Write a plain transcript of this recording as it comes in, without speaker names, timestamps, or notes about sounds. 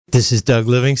This is Doug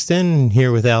Livingston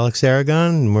here with Alex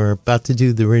Aragon, and we're about to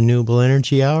do the Renewable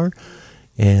Energy Hour,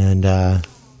 and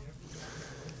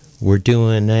we're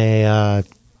doing a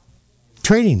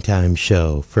trading time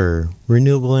show for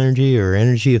renewable energy or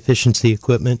energy efficiency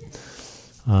equipment.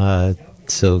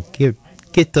 So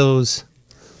get those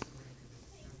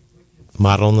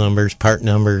model numbers, part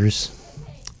numbers,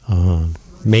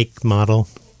 make, model,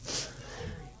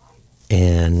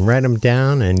 and write them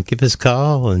down and give us a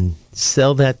call and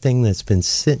sell that thing that's been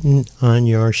sitting on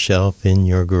your shelf in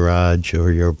your garage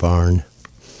or your barn.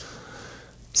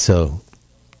 So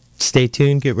stay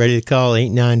tuned. Get ready to call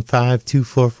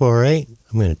 895-2448. I'm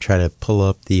going to try to pull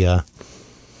up the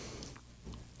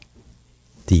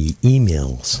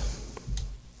emails.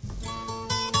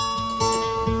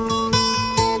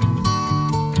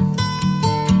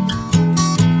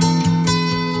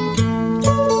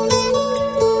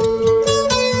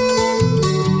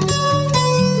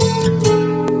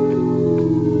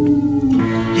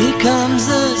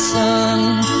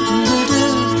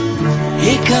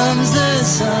 Here comes the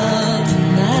sun,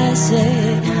 and I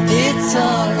say it's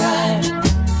alright.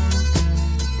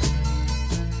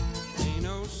 Ain't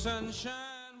no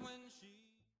sunshine when she.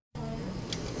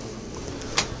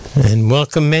 And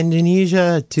welcome,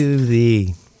 Indonesia, to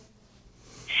the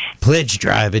pledge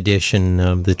drive edition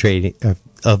of the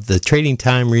Trading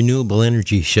Time Renewable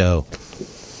Energy Show.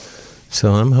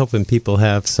 So I'm hoping people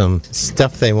have some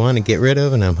stuff they want to get rid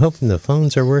of, and I'm hoping the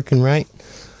phones are working right.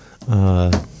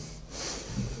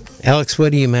 Alex,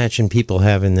 what do you imagine people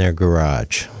have in their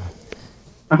garage?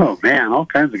 Oh, man, all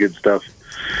kinds of good stuff.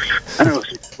 I know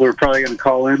we're probably going to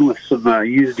call in with some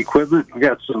used equipment. We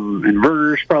got some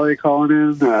inverters probably calling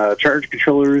in, charge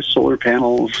controllers, solar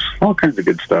panels, all kinds of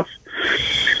good stuff.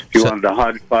 If you wanted to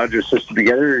hodgepodge your system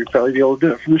together, you'd probably be able to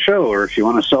do it from the show. Or if you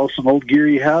want to sell some old gear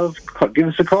you have, give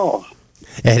us a call.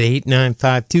 At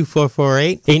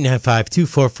 895-2448,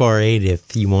 895-2448,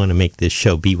 if you want to make this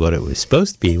show be what it was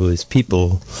supposed to be, was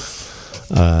people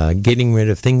getting rid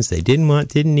of things they didn't want,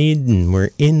 didn't need, and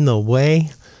were in the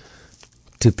way,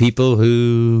 to people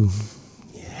who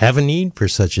have a need for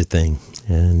such a thing,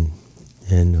 and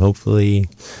hopefully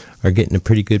are getting a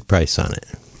pretty good price on it.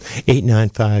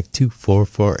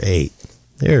 895-2448.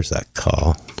 There's a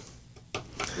call.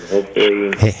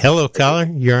 Hey, hello, caller.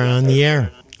 You're on the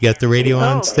air. You got the radio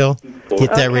on still?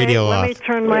 Get that radio off. Let me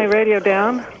turn my radio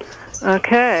down.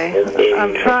 Okay.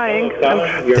 I'm trying.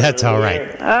 That's all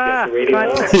right.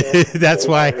 That's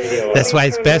why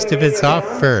it's best if it's off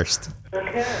first.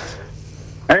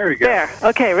 There we go. There.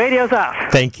 Okay, radio's off.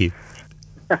 Thank you.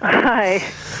 Hi.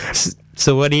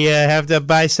 So what do you have to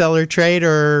buy, sell, or trade,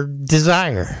 or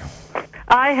desire?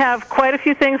 I have quite a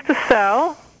few things to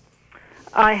sell.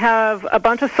 I have a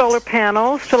bunch of solar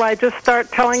panels. Shall I just start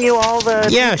telling you all the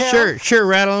details? Sure,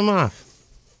 rattle them off.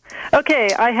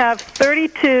 Okay, I have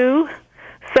 32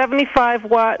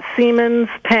 75-watt Siemens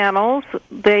panels.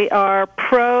 They are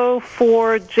Pro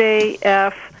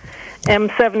 4JF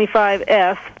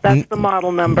M75S. That's the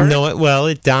model number. No,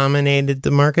 it dominated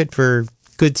the market for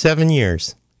good 7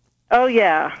 years. Oh,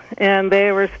 yeah, and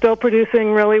they were still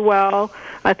producing really well,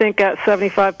 I think at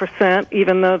 75%,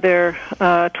 even though they're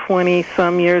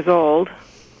 20-some years old.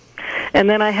 And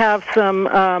then I have some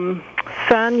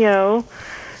Sanyo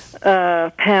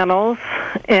panels,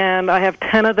 and I have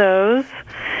 10 of those,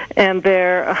 and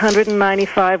they're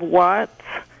 195 watts,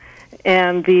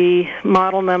 and the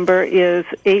model number is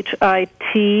HIT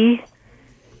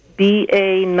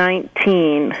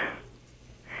BA19.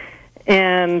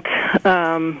 And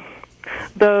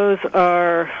those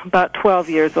are about 12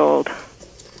 years old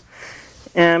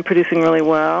and producing really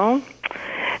well.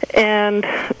 And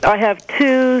I have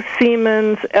two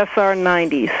Siemens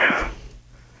SR90s,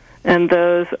 and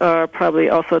those are probably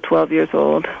also 12 years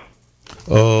old.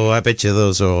 Oh, I bet you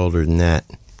those are older than that.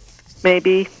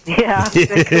 Maybe. Yeah,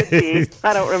 it could be.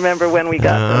 I don't remember when we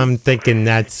got them. I'm thinking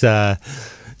that's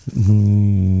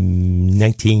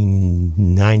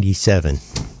 1997.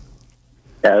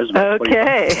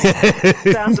 Okay.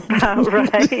 Sounds about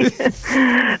right.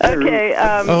 Okay.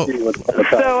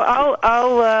 So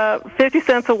I'll 50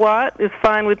 cents a watt is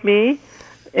fine with me.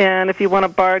 And if you want to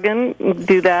bargain,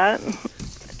 do that.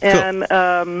 And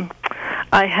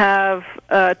I have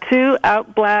two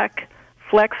Outblack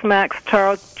FlexMax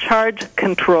charge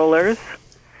controllers,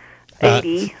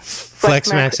 80.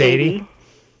 FlexMax 80.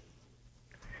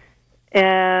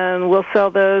 And we'll sell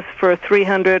those for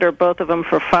 $300 or both of them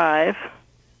for $500.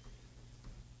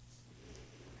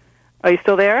 Are you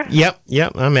still there? Yep.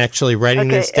 I'm actually writing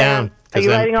this down. Are you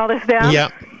writing all this down?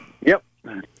 Yep.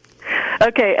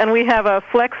 Okay, and we have a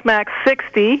FlexMax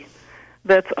 60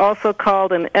 that's also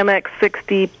called an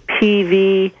MX60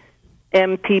 PV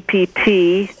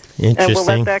MPPT, and we'll Interesting.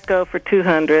 let that go for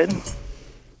 200.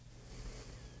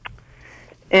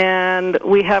 And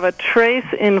we have a trace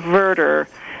inverter,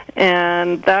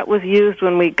 and that was used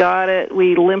when we got it.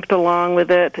 We limped along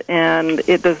with it, and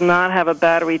it does not have a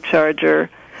battery charger.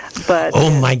 But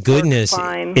Oh it my works goodness!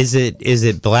 fine. Is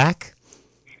it black?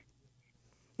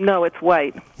 No, it's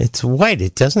white. It's white.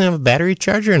 It doesn't have a battery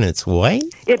charger, and it's white.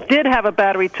 It did have a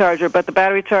battery charger, but the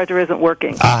battery charger isn't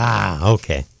working. Ah,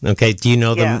 okay. Okay. Do you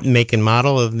know Yeah. the make and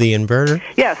model of the inverter?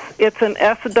 Yes, it's an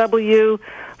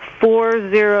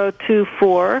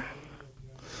SW4024.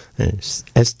 It's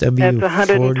SW. That's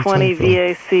 120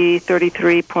 VAC,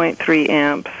 33.3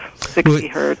 amps, 60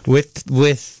 hertz. with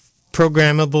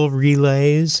programmable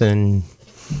relays and.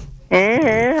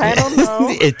 I don't know.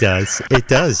 It does. It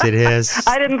does. It has.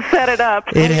 I didn't set it up.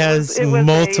 It has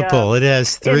multiple. It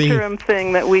has three. Interim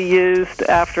thing that we used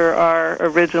after our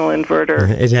original inverter.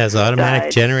 It has automatic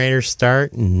died. generator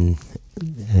start and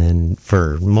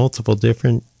for multiple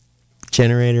different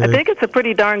generators. I think it's a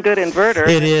pretty darn good inverter.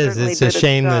 It is. certainly It's a did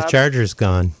shame the job. charger's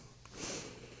gone.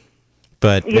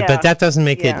 But Yeah, that doesn't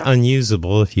make yeah. it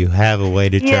unusable if you have a way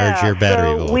to charge your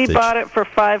battery so voltage. we bought it for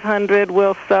 500.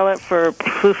 We'll sell it for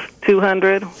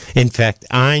 200. In fact,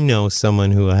 I know someone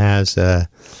who has a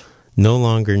no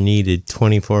longer needed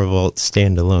 24-volt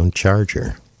standalone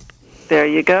charger. There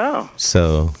you go.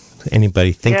 So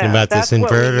anybody thinking Yeah, about this that's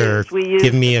what we inverter, used. We used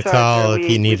give me a the call charger.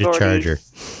 if you need We've a already- charger.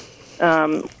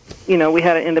 We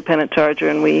had an independent charger,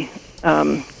 and we've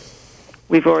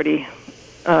already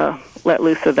let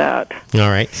loose of that. All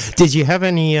right. Did you have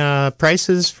any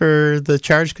prices for the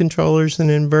charge controllers and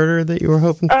inverter that you were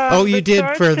hoping? Oh, you the did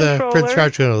charge for the controller,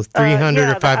 charge controllers. 300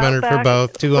 yeah, or the 500 for Outback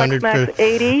both. 200 FlexMax for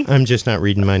 80. I'm just not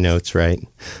reading my notes right.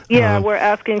 Yeah, we're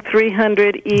asking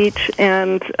 300 each,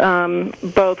 and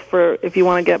both for if you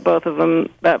want to get both of them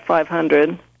at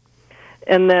 500,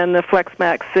 and then the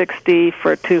FlexMax 60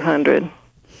 for 200.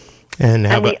 And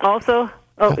how And we about also,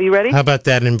 oh, you ready? how about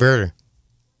that inverter?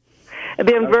 The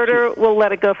inverter, we'll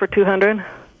let it go for 200.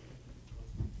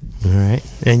 All right.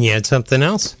 And you had something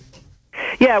else?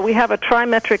 Yeah, we have a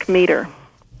trimetric meter.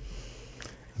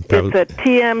 Probably- It's a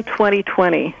TM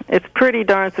 2020. It's pretty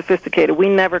darn sophisticated. We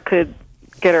never could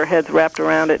get our heads wrapped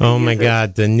around it. to Oh my use it.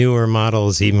 God, the newer model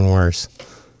is even worse.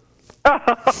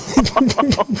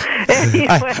 Anyway,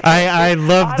 I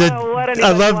love I the don't know what I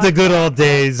anybody love the wants good old to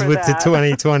pay days for with the that.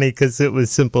 2020 because it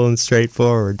was simple and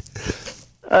straightforward.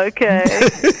 Okay.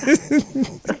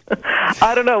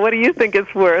 I don't know. What do you think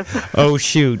it's worth? Oh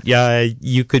shoot! Yeah,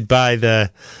 you could buy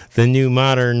the new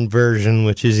modern version,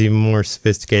 which is even more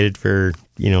sophisticated for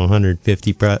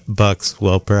 $150,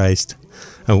 well priced,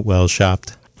 well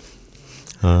shopped.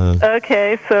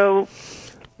 Okay, so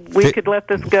we Fi- could let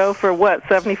this go for what,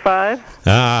 75?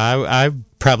 I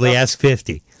probably ask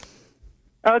 50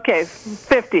 Okay,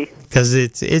 50. because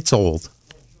it's old.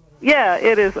 Yeah,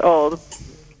 it is old.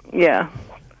 Yeah.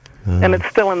 And it's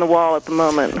still in the wall at the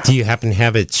moment. Do you happen to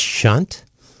have it shunt,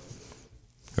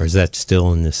 or is that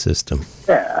still in the system?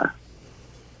 Yeah.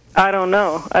 I don't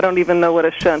know. I don't even know what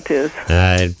a shunt is.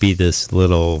 It'd be this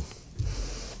little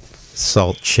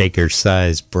salt shaker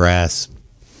size brass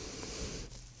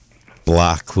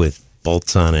block with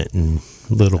bolts on it and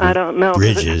little I don't know. 'Cause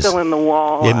bridges. it's still in the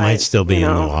wall. It might still be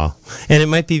in the wall, and it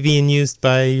might be being used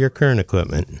by your current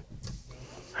equipment.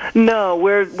 No,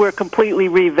 we're completely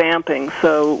revamping,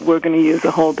 so we're going to use a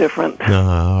whole different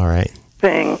All right.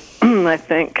 thing, I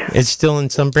think. It's still in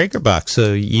some breaker box,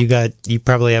 so you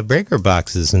probably have breaker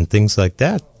boxes and things like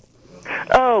that.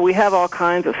 Oh, we have all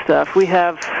kinds of stuff. We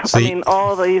have, So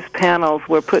all these panels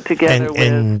were put together And with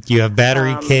and you have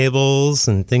battery cables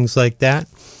and things like that.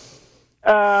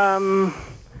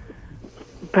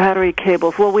 battery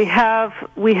cables. Well, we have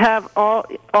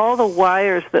all the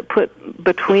wires that put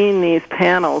between these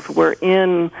panels were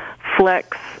in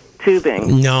flex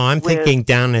tubing. No, I'm With- thinking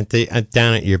down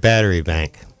at your battery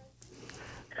bank.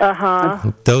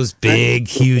 Uh-huh. Those big,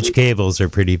 huge cables are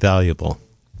pretty valuable.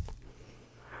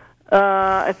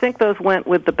 I think those went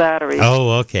with the batteries.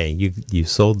 Oh, okay. You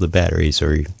sold the batteries,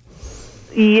 or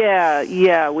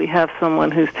Yeah, we have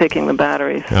someone who's taking the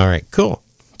batteries. all right, cool.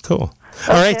 All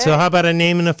right, so how about a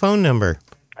name and a phone number?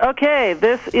 Okay,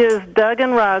 this is Doug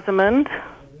and Rosamond.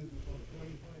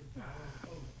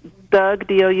 Doug,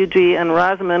 D-O-U-G, and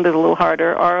Rosamond is a little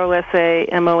harder,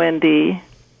 R-O-S-A-M-O-N-D.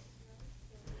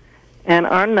 And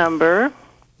our number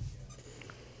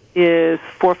is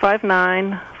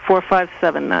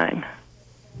 459-4579.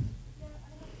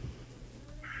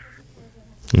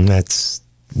 And that's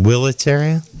Willits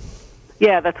area.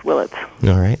 Yeah, that's Willits.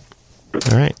 All right.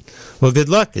 All right. Well, good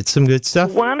luck. It's some good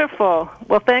stuff. Wonderful.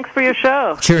 Well, thanks for your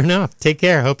show. Sure enough. Take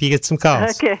care. Hope you get some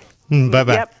calls. Okay.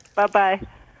 Bye-bye. Yep. Bye-bye.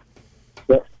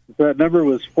 That number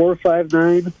was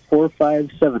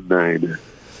 459-4579.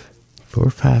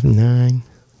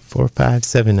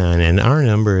 459-4579. And our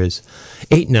number is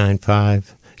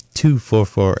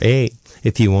 895-2448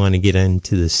 if you want to get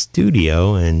into the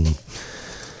studio and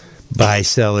buy,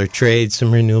 sell, or trade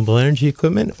some renewable energy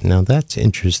equipment. Now, that's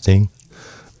interesting.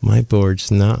 My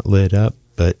board's not lit up,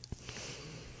 but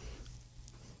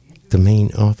the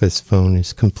main office phone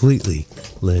is completely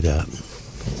lit up.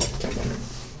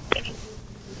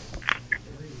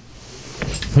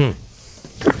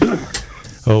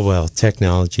 Oh, well,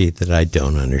 technology that I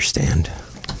don't understand.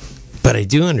 But I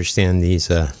do understand these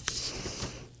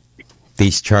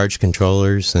charge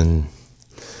controllers and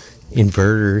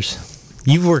inverters.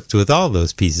 You've worked with all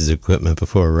those pieces of equipment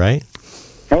before, right?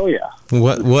 Oh, yeah.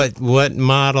 What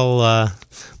model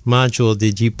module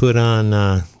did you put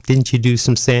on? Didn't you do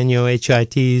some Sanyo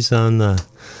HITs on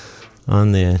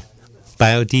the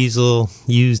biodiesel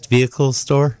used vehicle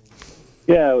store?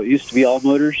 Yeah, it used to be All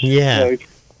Motors. Yeah.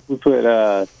 We put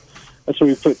that's where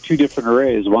we put two different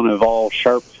arrays. One of all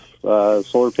Sharp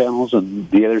solar panels, and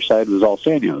the other side was all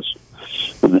Sanyos.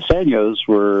 And the Sanyos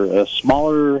were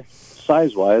smaller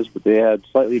size-wise, but they had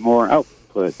slightly more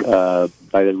output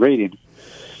by the rating.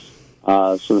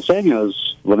 So the Sanyos,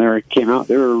 when they came out,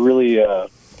 they were really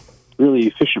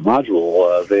efficient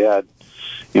module. They had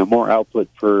more output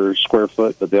per square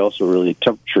foot, but they also were really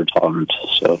temperature tolerant.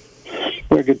 So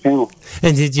they're a good panel.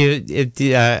 And did you?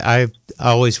 I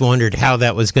always wondered how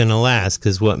that was going to last,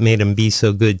 because what made them be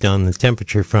so good on the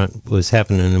temperature front was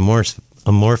having an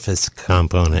amorphous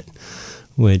component,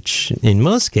 which in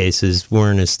most cases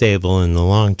weren't as stable in the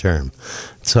long term.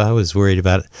 So I was worried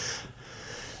about it.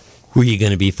 Were you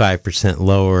going to be 5%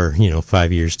 lower,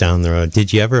 5 years down the road?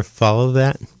 Did you ever follow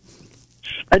that?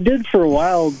 I did for a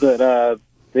while, but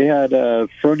they had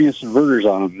Fronius inverters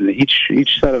on them.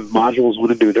 Each set of modules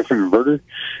went into a different inverter,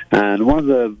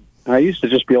 and I used to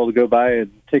just be able to go by and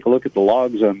take a look at the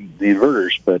logs on the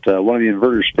inverters, but one of the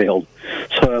inverters failed,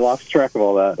 so I lost track of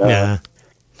all that. Yeah.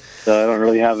 So I don't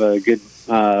really have a good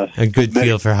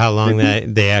feel for how long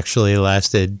they actually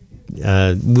lasted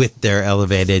with their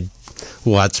elevated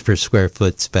watts per square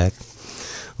foot spec.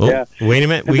 Oh, yeah. Wait a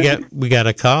minute, we got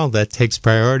a call that takes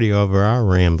priority over our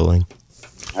rambling.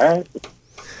 All right.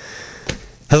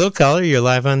 Hello, caller. You're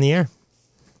live on the air.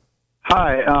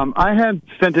 Hi. I had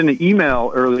sent in an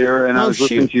email earlier, and I was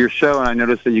listening to your show, and I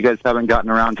noticed that you guys haven't gotten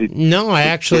around to. No, I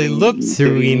actually looked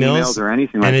through emails or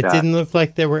anything like that, and it didn't look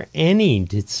like there were any.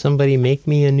 Did somebody make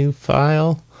me a new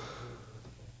file?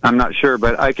 I'm not sure,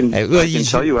 but I can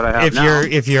tell you what I have now.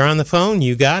 If you're on the phone,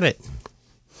 you got it.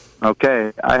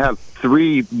 Okay. I have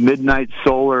 3 Midnight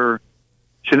Solar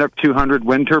Chinook 200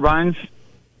 wind turbines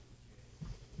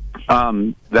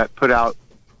that put out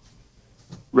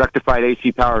rectified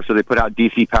AC power, so they put out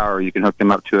DC power. You can hook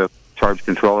them up to a charge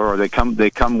controller, or they come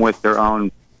with their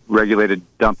own regulated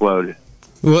dump load.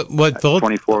 What volt?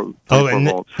 24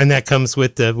 volts. And that comes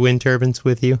with the wind turbines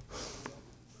with you?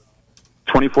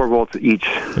 24 volts each.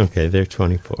 Okay, they're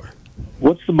 24.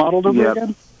 What's the model number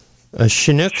again? A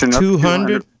Chinook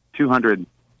 200? 200.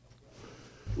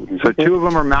 So 2 of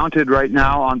them are mounted right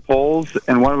now on poles,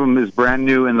 and one of them is brand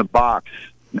new in the box,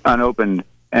 unopened,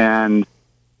 and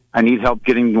I need help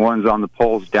getting the ones on the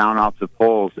poles down off the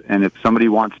poles. And if somebody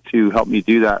wants to help me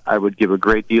do that, I would give a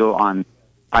great deal on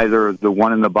either the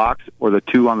one in the box or the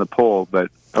 2 on the pole, but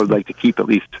I would like to keep at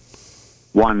least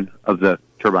one of the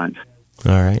turbines.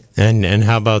 All right. And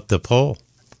how about the pole?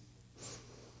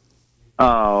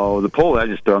 Oh, the pole, I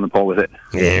just throw on the pole with it.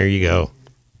 There you go.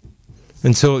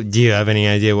 And so, do you have any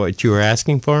idea what you were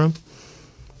asking for them?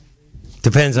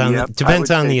 Depends on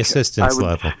the assistance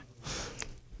level.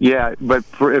 Yeah, but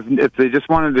if they just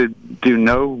wanted to do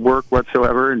no work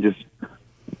whatsoever and just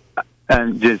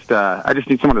I just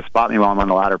need someone to spot me while I'm on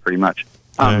the ladder, pretty much.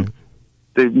 If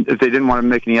they didn't want to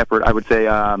make any effort, I would say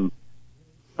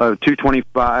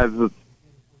 $225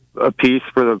 a piece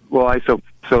for the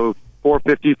so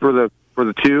 $450 for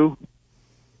the 2,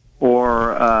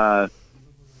 or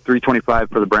 $325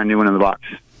 for the brand new one in the box.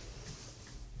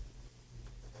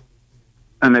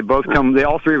 And they both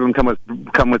all 3 of them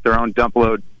come with their own dump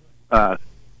load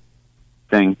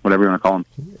thing, whatever you want to call them.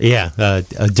 Yeah, a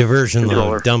diversion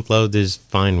controller. Load. Dump load is a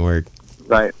fine word.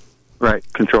 Right,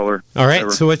 controller. All right.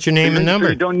 Whatever. So what's your name and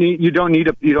number? You don't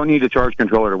need a charge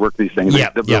controller to work these things.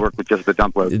 They work with just the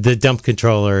dump load. The dump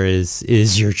controller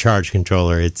is your charge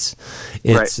controller. It's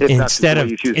right.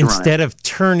 instead of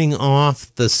turning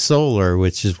off the solar,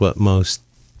 which is what most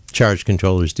charge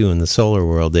controllers do in the solar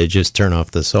world. They just turn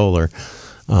off the solar.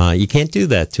 You can't do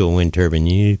that to a wind turbine.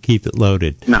 You need to keep it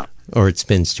loaded. No. Or it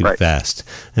spins too fast.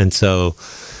 And so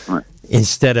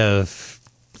instead of,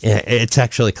 it's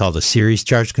actually called a series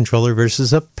charge controller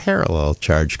versus a parallel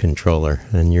charge controller.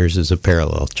 And yours is a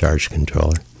parallel charge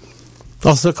controller.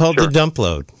 Also called the dump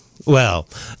load. Well,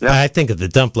 I think of the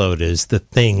dump load as the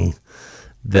thing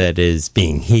that is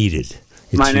being heated.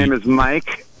 My name is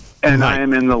Mike, and I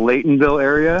am in the Laytonville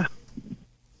area.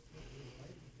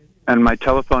 And my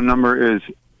telephone number is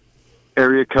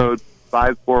area code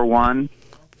 541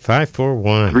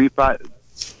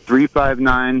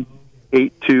 359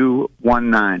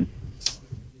 8219.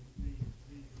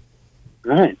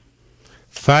 Right.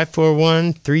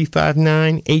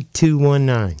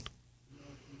 541-359-8219.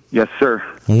 Yes, sir.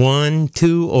 1,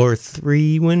 2, or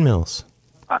 3 windmills.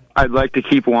 I'd like to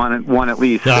keep one at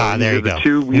least. Ah, there you go. The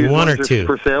two used One or ones two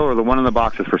for sale, or the one in the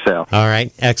box is for sale. All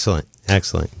right. Excellent.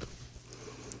 Excellent.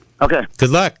 Okay.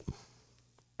 Good luck.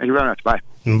 Thank you very much. Bye.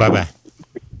 Bye-bye.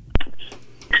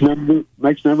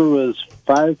 Mike's number was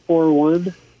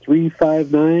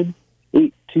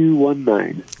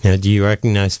 541-359-8219. Now, do you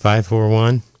recognize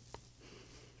 541?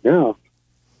 No.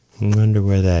 I wonder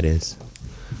where that is.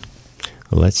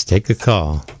 Well, let's take a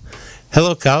call.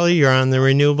 Hello, caller. You're on the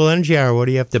Renewable Energy Hour. What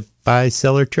do you have to buy,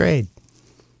 sell, or trade?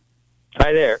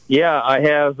 Hi there. Yeah, I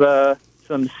have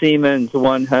some Siemens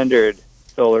 100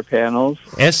 solar panels.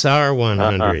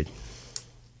 SR100.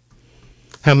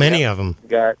 How many of them?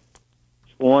 Got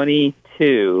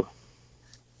 22.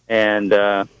 And,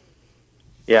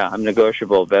 I'm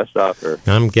negotiable, best offer.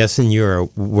 I'm guessing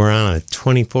we're on a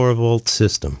 24-volt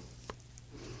system.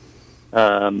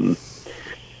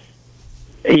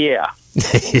 Yeah.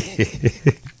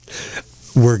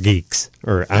 We're geeks,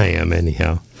 or I am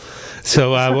anyhow.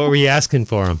 So what were you asking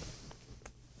for them?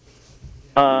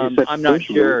 I'm not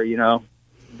sure,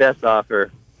 best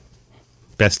offer.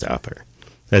 Best offer.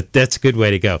 That's a good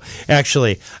way to go.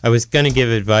 Actually, I was going to give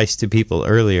advice to people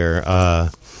earlier.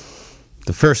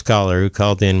 The first caller who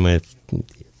called in with,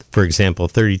 for example,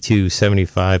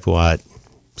 3275 watt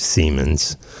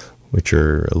Siemens, which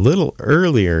are a little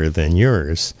earlier than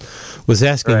yours, was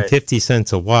asking 50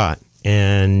 cents a watt.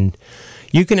 And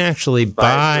you can actually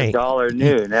buy $1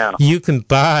 new now. You can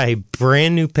buy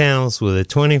brand new panels with a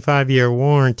 25-year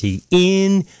warranty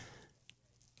in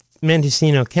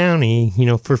Mendocino County,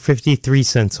 for 53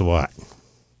 cents a watt.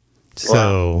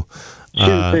 So,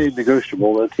 Should say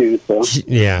negotiable, though, too. So.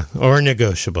 Yeah, or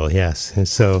negotiable, yes. And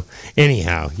so,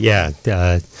 anyhow,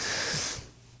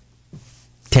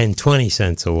 10, 20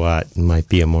 cents a watt might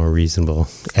be a more reasonable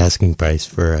asking price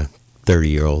for a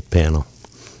 30-year-old panel.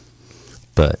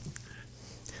 But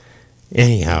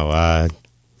anyhow,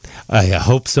 I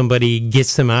hope somebody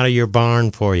gets them out of your barn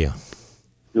for you.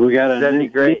 We got That'd be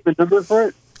great. number for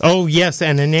it? Oh, yes,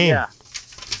 and a name.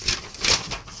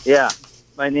 Yeah.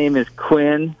 My name is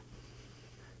Quinn,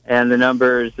 and the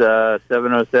number is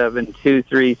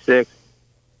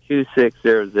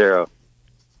 707-236-2600.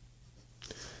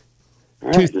 All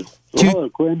right. Hello,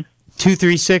 Quinn.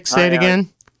 236, say it again.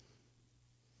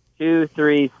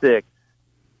 236-2600.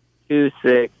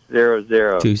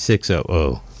 2600.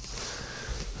 All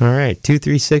right,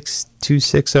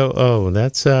 236-2600.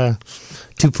 That's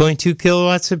 2.2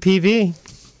 kilowatts of PV.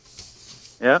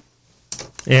 Yep.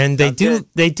 And they do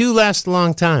last a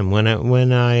long time.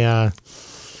 When I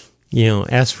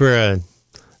ask for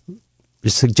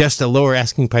suggest a lower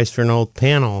asking price for an old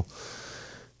panel,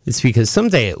 it's because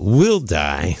someday it will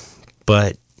die,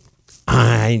 but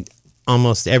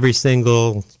almost every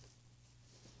single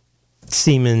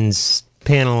Siemens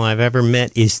panel I've ever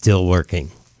met is still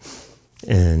working.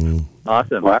 And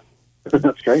awesome. Wow.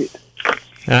 That's great.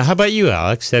 How about you,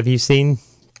 Alex? Have you seen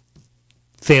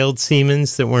failed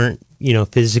Siemens that weren't,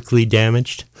 physically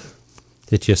damaged,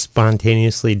 that just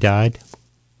spontaneously died?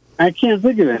 I can't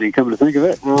think of any, come to think of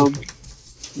it. I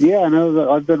know that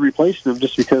I've been replacing them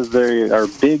just because they are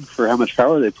big for how much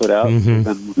power they put out. Mm-hmm.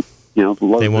 And,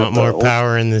 they want more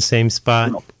power in the same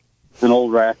spot. An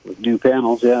old rack with new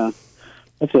panels, yeah.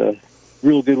 That's a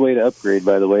real good way to upgrade,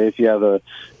 by the way. If you have a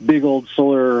big old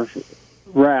solar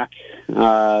rack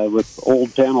with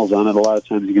old panels on it, a lot of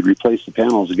times you could replace the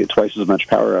panels and get twice as much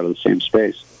power out of the same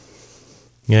space.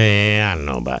 Yeah, I don't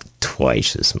know about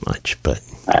twice as much, but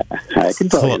I can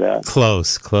tell you that.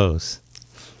 Close.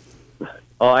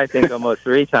 Oh, I think almost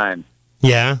 3 times.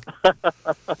 Yeah? Oh,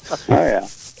 yeah.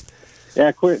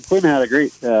 Yeah, Quinn had a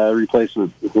great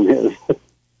replacement.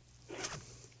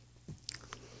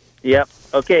 Yep.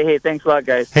 Okay, hey, thanks a lot,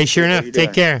 guys. Hey, sure enough.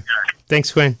 Take care.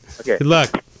 Thanks, Quinn. Okay. Good luck.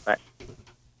 Bye.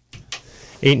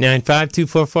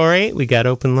 895-2448. We got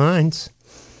open lines.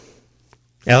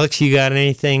 Alex, you got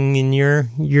anything in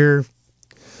your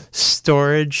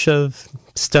storage of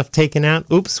stuff taken out?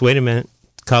 Oops, wait a minute.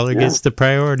 Caller gets the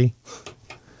priority.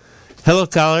 Hello,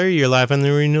 caller. You're live on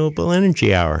the Renewable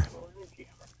Energy Hour.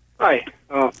 Hi.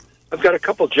 I've got a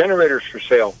couple generators for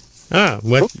sale.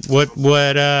 What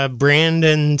brand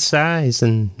and size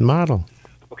and model?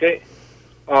 Okay.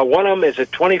 One of them is a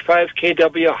 25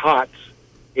 kW HATZ,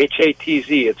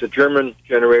 H-A-T-Z. It's a German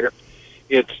generator.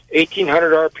 It's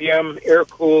 1,800 RPM,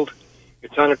 air-cooled.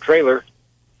 It's on a trailer.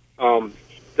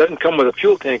 Doesn't come with a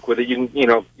fuel tank with it. You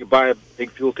buy a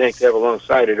big fuel tank to have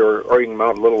alongside it, or you can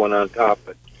mount a little one on top.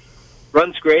 But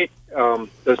runs great.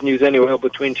 Doesn't use any oil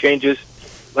between changes.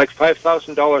 Like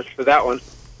 $5,000 for that one.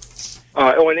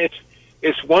 And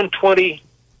it's 120,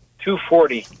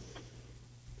 240.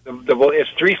 It's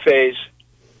three-phase,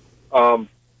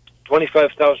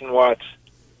 25,000 watts,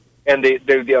 and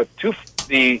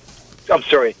I'm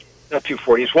sorry, not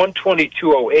 240. It's 120,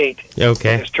 208.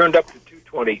 Okay. It's turned up to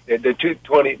 220. The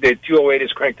 208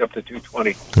 is cranked up to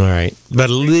 220. All right, but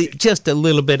just a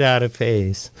little bit out of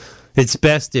phase. It's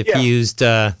best if used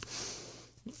on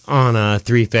a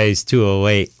three-phase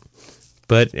 208,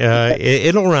 but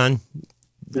it'll run.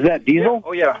 Is that diesel? Yeah.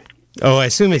 Oh, yeah. Oh, I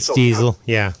assume it's diesel.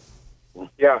 Yeah.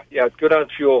 Yeah, it's good on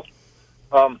fuel.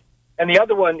 And the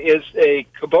other one is a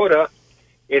Kubota.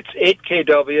 It's 8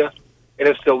 kW, and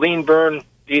it's the lean burn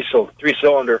diesel,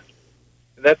 3-cylinder.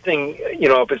 And that thing,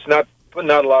 if it's not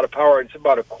putting out a lot of power, it's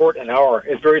about a quart an hour.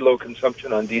 It's very low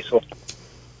consumption on diesel.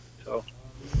 So.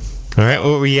 All right,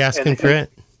 what were you asking for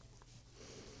it?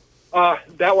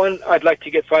 That one I'd like to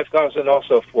get $5,000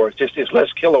 also for. It's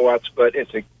less kilowatts, but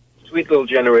it's a sweet little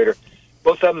generator.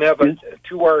 Both of them have a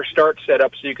 2-wire start set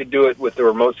up, so you could do it with the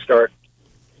remote start.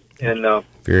 And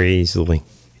very easily.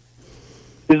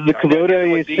 Is the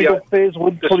Kubota a single-phase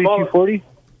 12240?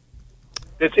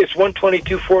 It's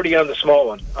 12240 on the small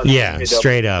one. Yeah,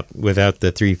 straight up, without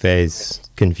the three-phase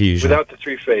confusion. Without the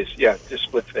three-phase, yeah, just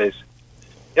split-phase.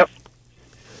 Yep.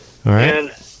 All right.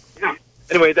 And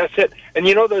anyway, that's it. And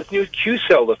those new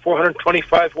Q-Cell, the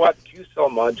 425-watt Q-Cell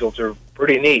modules are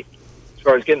pretty neat as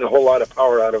far as getting a whole lot of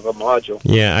power out of a module.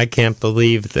 Yeah, I can't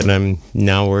believe that I'm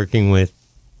now working with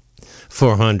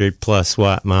 400-plus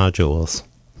watt modules.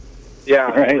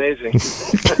 Yeah, right. Amazing.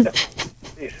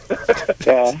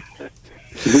 Yeah.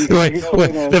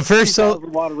 The first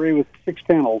watt array with 6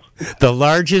 panels. The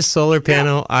largest solar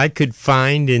panel I could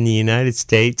find in the United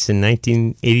States in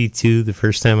 1982, the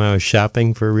first time I was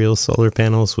shopping for real solar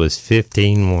panels, was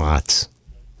 15 watts.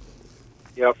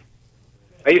 Yep.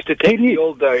 I used to take the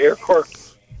old air core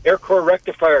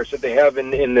rectifiers that they have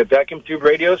in the vacuum tube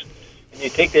radios, and you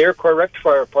take the air core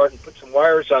rectifier apart and put some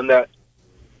wires on the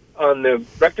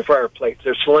rectifier plates.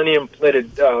 They're selenium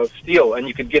plated steel, and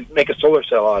you could make a solar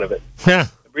cell out of it. Yeah.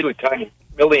 Really tiny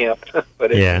milliamp,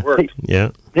 but it worked.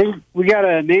 Yeah. Hey, we got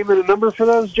a name and a number for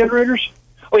those generators?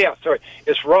 Oh yeah, sorry.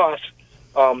 It's Ross,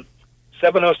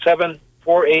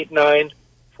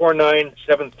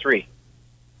 707-489-4973.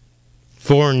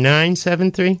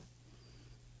 4973?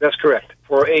 That's correct.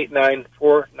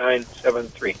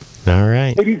 489-4973. All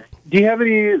right. Hey, do you have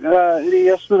any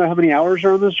estimate of how many hours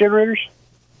are on those generators?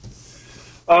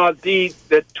 The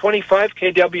 25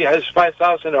 kW has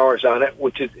 5,000 hours on it,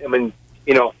 which is,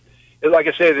 like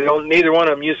I say, neither one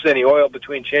of them uses any oil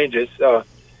between changes.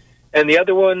 And the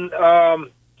other one, I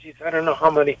don't know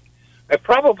how many. I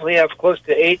probably have close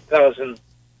to 8,000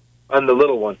 on the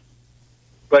little one.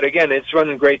 But again, it's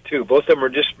running great too. Both of them are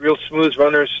just real smooth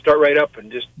runners. Start right up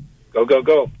and just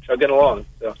go, chugging along.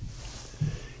 So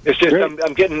it's just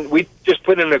we just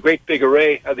put in a great big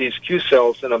array of these Q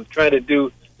cells, and I'm trying to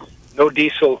do no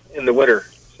diesel in the winter.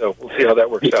 So we'll see how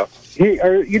that works out. Hey,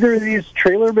 are either of these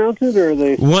trailer mounted, or are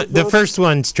they? The first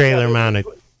one's trailer mounted.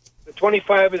 The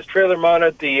 25 is trailer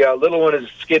mounted. The little one is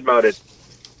skid mounted,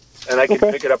 and I can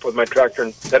pick it up with my tractor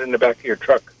and set it in the back of your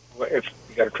truck if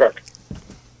you got a truck.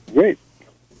 Great.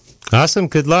 Awesome.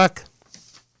 Good luck.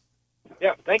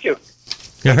 Yeah. Thank you.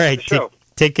 All right.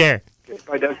 Take care. Okay,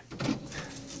 bye, Doug.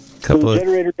 The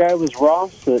generator guy was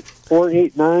Ross at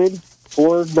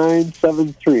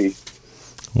 489-4973.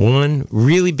 One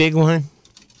really big one,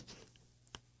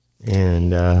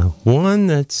 and one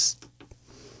that's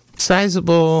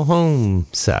sizable home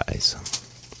size.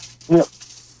 Yep.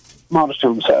 Modest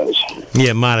home size.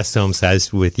 Yeah, modest home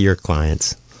size with your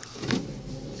clients.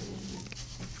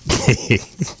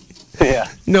 Yeah.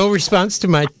 No response to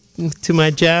my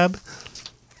job.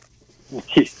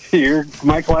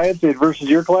 My clients versus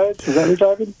your clients? Is that what you're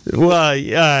talking? Well,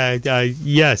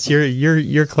 yes,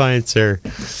 your clients are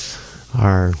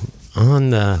on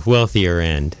the wealthier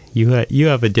end. You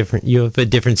have a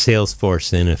different sales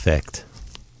force in effect.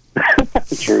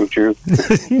 True.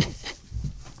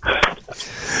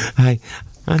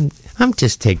 I'm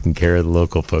just taking care of the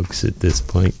local folks at this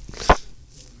point.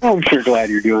 I'm sure glad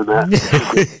you're doing that.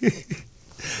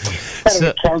 Kind of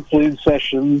a counseling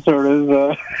session, sort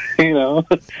of,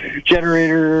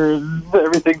 generator and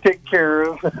everything taken care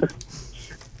of.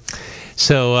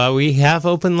 So we have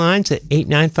open lines at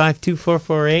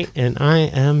 895-2448, and I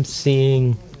am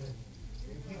seeing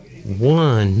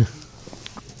one.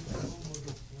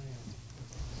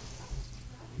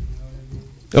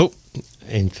 Oh,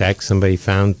 in fact, somebody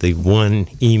found the one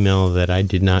email that I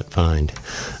did not find,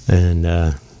 and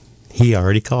he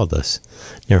already called us.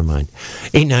 Never mind.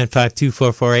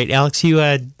 895-2448. Alex, you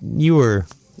were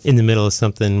in the middle of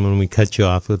something when we cut you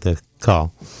off with a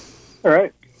call. All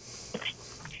right.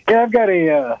 Yeah, I've got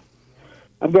a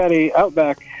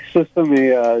Outback system,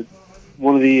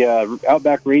 one of the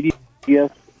Outback Radius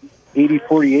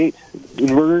ES8048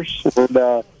 inverters, and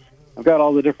I've got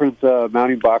all the different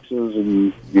mounting boxes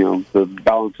and the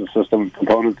balance of system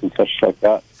components and such like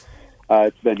that.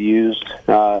 It's been used.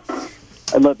 I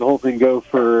let the whole thing go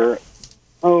for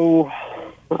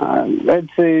I'd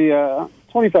say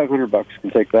 $2,500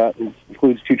 can take that. It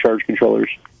includes 2 charge controllers.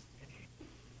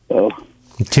 So.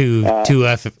 Two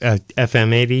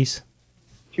FM80s?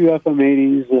 2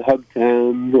 FM80s, a Hub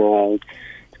 10.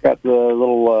 It's got the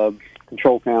little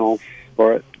control panel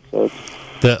for it. So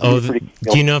do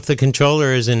you know if the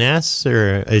controller is an S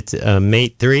or it's a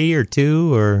Mate 3 or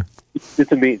 2? Or?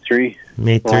 It's a Mate 3.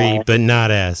 Mate 3, but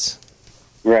not S.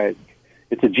 Right.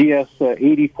 It's a GS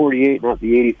 8048, not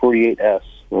the 8048S.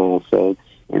 So it's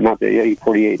or not the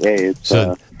 8048A. It's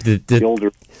the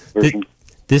older version.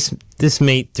 This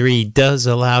Mate 3 does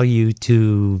allow you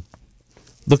to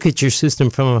look at your system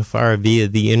from afar via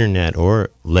the internet, or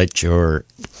let your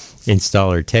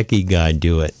installer techie guy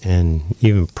do it, and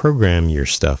even program your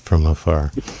stuff from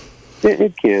afar.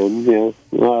 It can, yeah.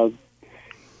 Well,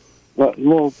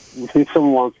 if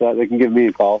someone wants that, they can give me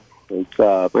a call. It's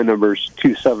my number's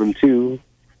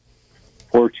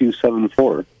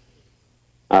 272-4274.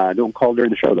 Don't call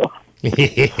during the show, though.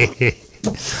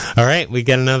 All right, we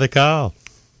got another call.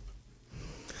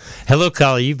 Hello,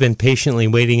 caller. You've been patiently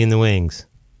waiting in the wings.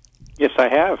 Yes, I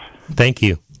have. Thank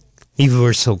you. You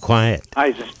were so quiet.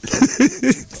 Hi.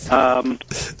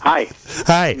 Hi.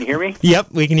 Hi. Can you hear me?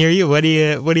 Yep, we can hear you. What do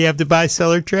you have to buy,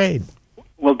 sell, or trade?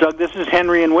 Well, Doug, this is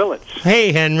Henry in Willits.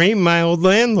 Hey, Henry, my old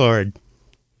landlord.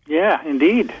 Yeah,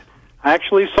 indeed. I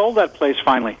actually sold that place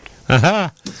finally.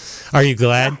 Aha. Are you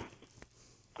glad?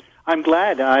 I'm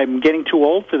glad. I'm getting too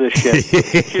old for this shit.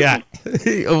 Yeah.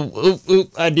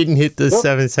 I didn't hit the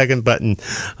 7-second button.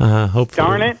 Hopefully.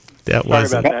 Darn it. That Sorry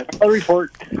wasn't. about that. A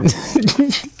report.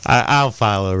 I'll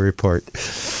file a report.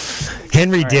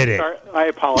 Henry did it. Sorry, I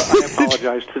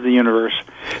apologize to the universe.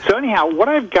 So anyhow, what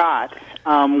I've got,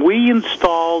 we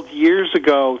installed years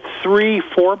ago 3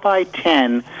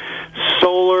 4x10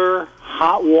 solar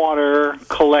hot water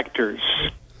collectors,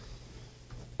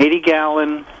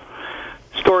 80-gallon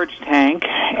storage tank,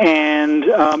 and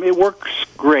it works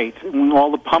great.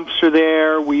 All the pumps are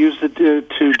there. We use it to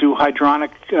do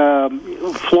hydronic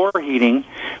floor heating.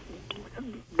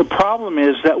 The problem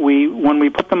is that when we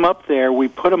put them up there, we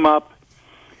put them up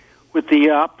with the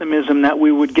optimism that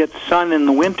we would get sun in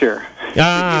the winter.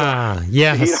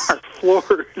 Yes. To heat our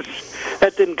floors.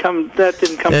 That didn't come to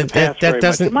pass very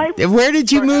doesn't. much. Where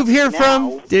did you move here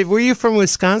from? Were you from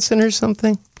Wisconsin or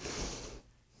something?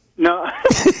 No.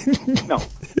 No.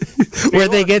 Where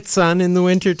they get sun in the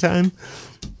wintertime?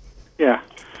 Yeah.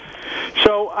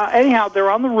 So, anyhow,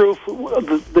 they're on the roof.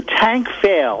 The tank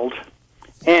failed,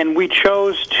 and we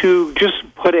chose to just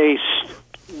put a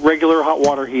regular hot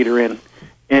water heater in.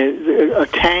 A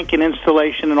tank and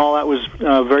installation and all that was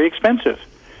very expensive.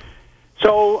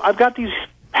 So I've got these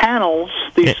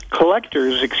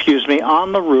collectors,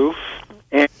 on the roof,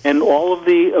 and all of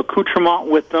the accoutrement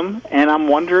with them, and I'm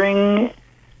wondering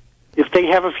if they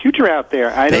have a future out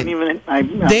there.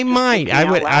 They might.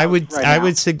 I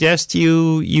would suggest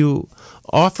you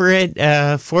offer it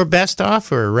for best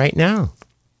offer right now.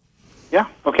 Yeah.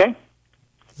 Okay.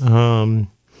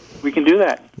 We can do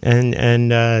that.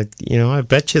 And I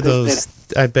bet you those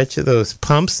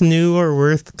pumps new are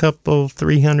worth a couple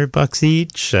 $300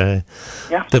 each. Yeah.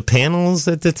 The panels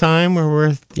at the time were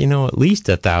worth at least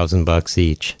 $1,000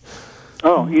 each.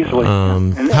 Oh, easily.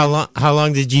 How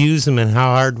long did you use them, and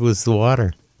how hard was the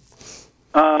water?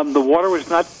 The water was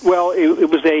not It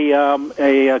was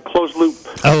a closed loop.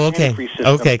 Oh, okay. Antifreeze system.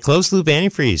 Okay, closed loop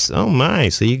antifreeze. Oh my!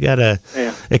 So you got a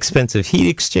expensive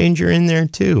heat exchanger in there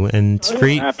too, and it's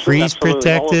freeze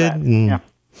protected.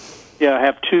 Yeah, I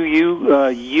have 2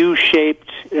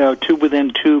 U-shaped tube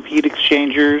within tube heat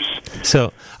exchangers.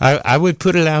 So I would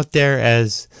put it out there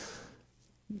as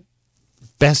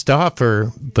best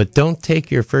offer, but don't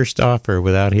take your first offer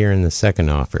without hearing the second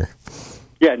offer.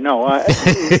 Yeah, no,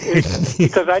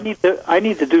 because I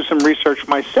need to do some research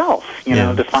myself,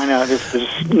 to find out if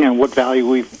there's, what value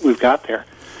we've got there.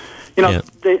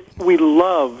 We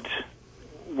loved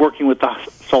working with the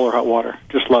solar hot water.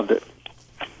 Just loved it.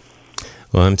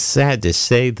 Well, I'm sad to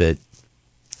say that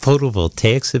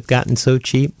photovoltaics have gotten so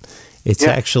cheap. It's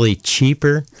actually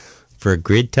cheaper for a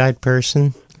grid-tied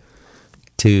person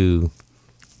to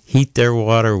heat their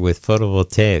water with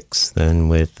photovoltaics than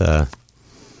with the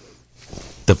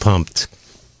pumped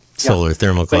solar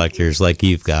thermal collectors like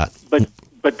you've got.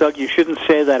 But Doug, you shouldn't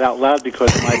say that out loud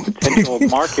because my potential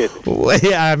market.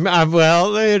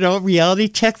 Well, reality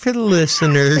check for the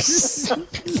listeners.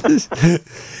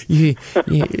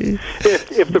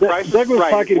 If the price Doug was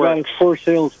right, talking about his core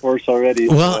sales force already.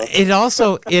 Well, it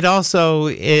also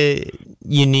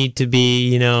you need to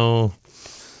be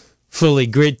fully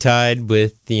grid tied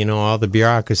with all the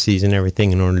bureaucracies and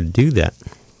everything in order to do that.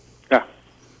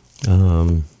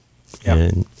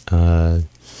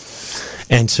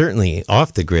 And certainly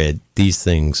off the grid, these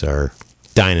things are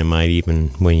dynamite even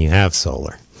when you have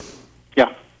solar.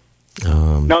 Yeah.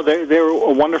 No, they're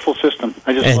a wonderful system.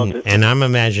 I just loved it. And I'm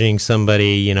imagining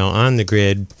somebody, on the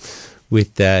grid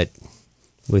with that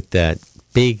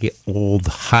big old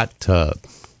hot tub.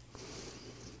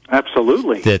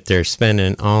 Absolutely. That they're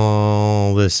spending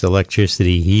all this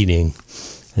electricity heating,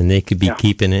 and they could be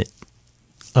keeping it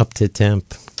up to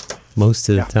temp most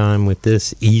of the time with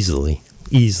this easily.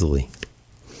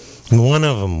 One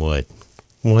of them would.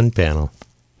 One panel.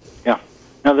 Yeah.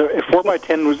 Now, a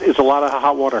 4x10 is a lot of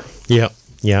hot water. Yep.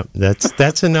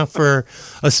 That's enough for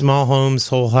a small home's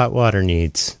whole hot water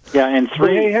needs. Yeah, and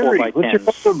 3 Hey, Henry, 4x10s. what's your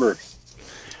phone number?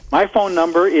 My phone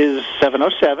number is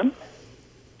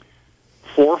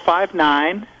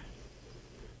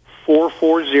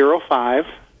 707-459-4405.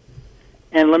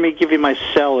 And let me give you my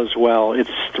cell as well. It's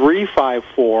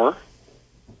 354-4405.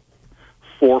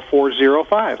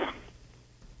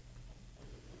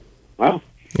 Wow.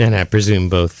 And I presume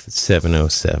both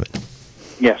 707.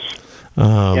 Yes.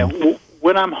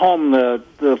 When I'm home, the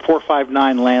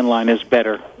 459 landline is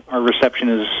better. Our reception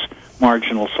is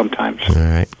marginal sometimes. All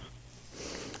right.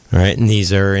 And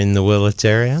these are in the Willits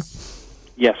area?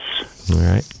 Yes. All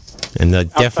right. And the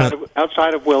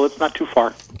outside of Willits, not too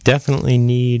far. Definitely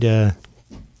need a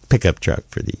pickup truck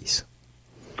for these.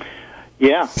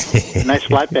 Yeah. Nice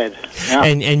flatbed. Yeah.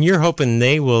 And you're hoping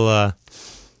they will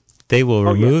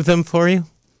remove them for you?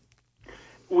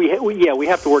 We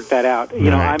have to work that out.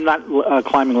 Right. I'm not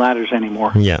climbing ladders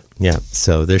anymore. Yeah.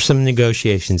 So there's some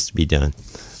negotiations to be done.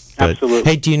 But, absolutely.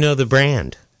 Hey, do you know the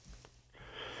brand?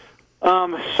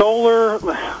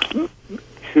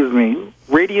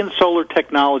 Radiant Solar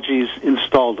Technologies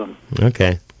installed them.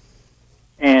 Okay.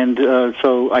 And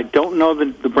so I don't know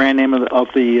the brand name of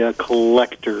the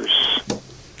collectors.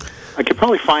 I could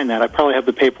probably find that. I probably have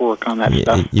the paperwork on that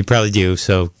stuff. You probably do.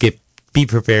 So be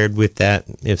prepared with that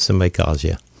if somebody calls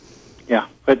you. Yeah,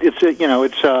 but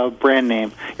it's a brand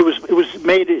name. It was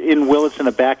made in Willits in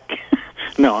a back.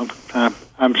 No,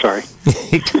 I'm sorry.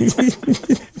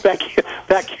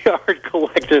 Backyard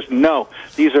collectors. No,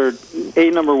 these are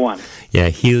number one. Yeah,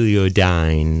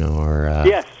 Heliodyne or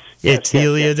yes, it's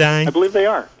Heliodyne. Yes. I believe they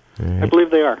are. Right. I believe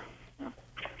they are.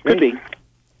 Could be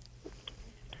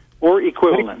or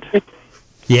equivalent.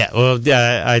 Yeah, well,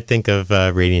 I think of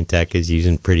Radiant Tech as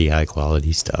using pretty high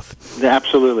quality stuff.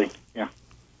 Absolutely, yeah.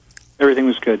 Everything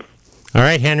was good. All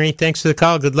right, Henry, thanks for the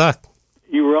call. Good luck.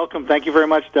 You're welcome. Thank you very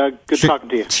much, Doug. Good talking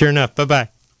to you. Sure enough. Bye-bye.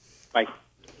 Bye.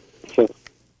 So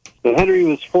Henry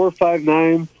was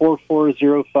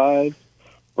 459-4405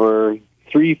 or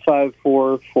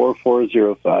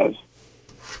 354-4405.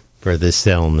 For the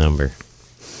cell number.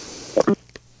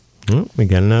 Oh, we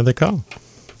got another call.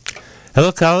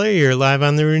 Hello, caller. You're live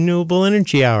on the Renewable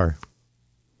Energy Hour.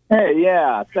 Hey,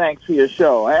 yeah, thanks for your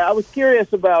show. I was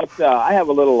curious about, I have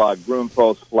a little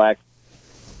Grundfos Flex.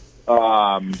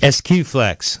 SQ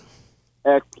Flex.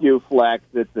 SQ Flex,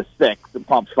 it's a 6. It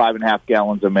pumps 5.5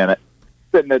 gallons a minute,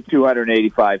 sitting at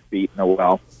 285 feet in a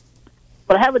well.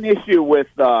 But I have an issue with,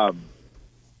 I've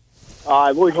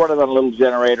always wanted on a little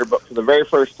generator, but for the very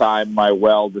first time, my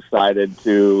well decided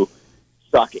to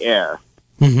suck air.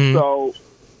 Mm-hmm. So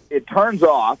it turns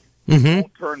off,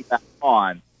 won't turn back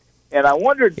on. And I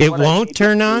wondered... It won't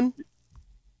turn on?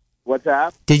 What's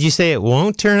that? Did you say it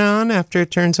won't turn on after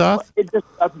it turns off? It just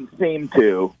doesn't seem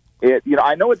to.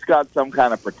 I know it's got some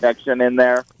kind of protection in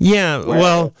there. Yeah,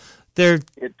 well, do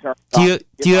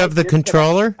you have the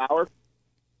controller?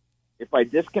 if I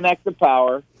disconnect the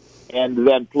power and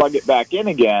then plug it back in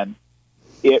again,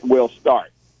 it will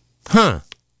start. Huh.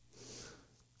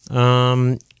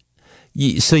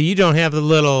 So you don't have the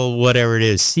little, whatever it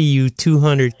is,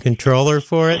 CU200 controller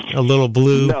for it? A little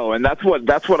blue? No, and that's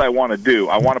what I want to do.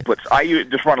 I want to put.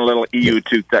 Just run a little EU2,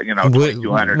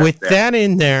 2200. With that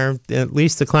in there, at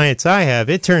least the clients I have,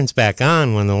 it turns back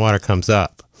on when the water comes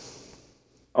up.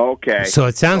 Okay. So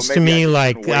it sounds to me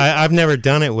like I've never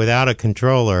done it without a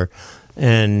controller,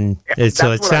 and it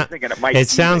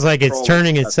sounds like it's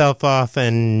turning itself off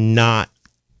and not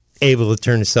able to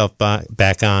turn itself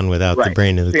back on without the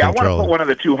brain of the controller. I want to put one of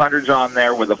the 200s on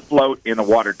there with a float in a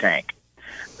water tank.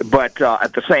 But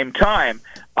at the same time,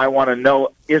 I want to know,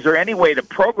 is there any way to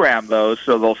program those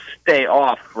so they'll stay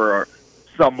off for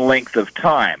some length of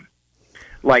time?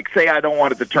 Like, say I don't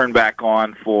want it to turn back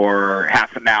on for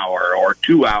half an hour or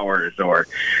 2 hours or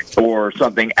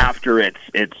something after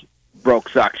it's broke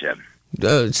suction.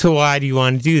 So why do you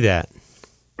want to do that?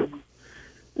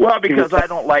 Well, because I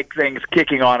don't like things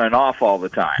kicking on and off all the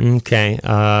time. Okay,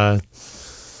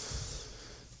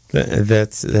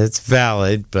 that's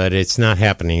valid, but it's not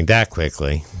happening that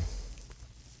quickly.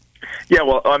 Yeah,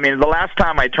 well, I mean, the last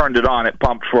time I turned it on, it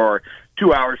pumped for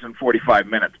 2 hours and 45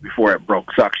 minutes before it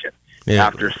broke suction. Yeah,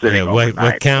 after sitting overnight.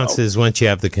 What counts is once you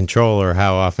have the controller,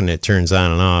 how often it turns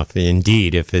on and off.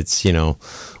 Indeed, if it's,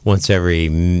 once every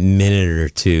minute or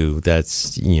two,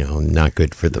 that's, not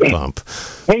good for the pump.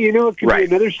 Hey, what could be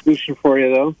another solution for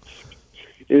you, though,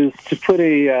 is to put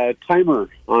a timer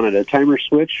on it, a timer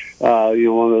switch. One of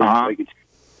those, like it's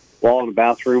wall in a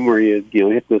bathroom where you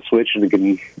hit the switch and it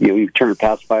can, you turn it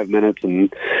past 5 minutes, and you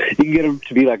can get them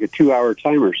to be like a 2-hour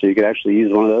timer, so you could actually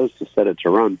use one of those to set it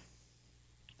to run.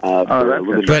 But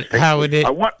how would it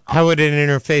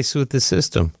interface with the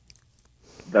system?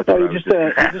 You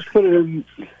just put it in.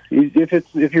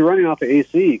 If you're running off of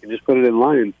AC, you can just put it in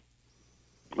line.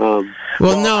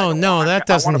 That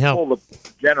doesn't help. I want to pull the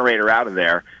generator out of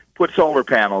there, put solar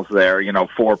panels there,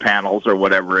 4 panels or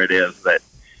whatever it is that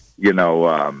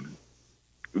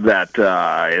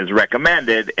is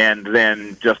recommended, and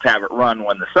then just have it run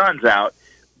when the sun's out.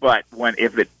 But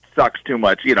if it sucks too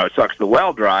much, it sucks the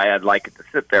well dry, I'd like it to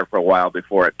sit there for a while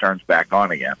before it turns back on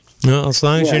again. Well, as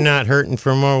long as you're not hurting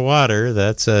for more water,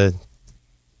 that's a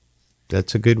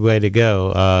good way to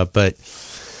go. But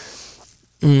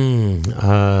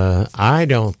I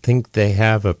don't think they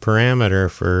have a parameter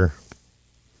for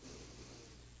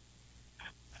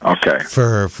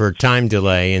time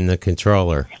delay in the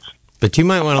controller. But you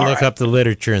might want to look up the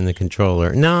literature in the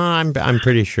controller. No, I'm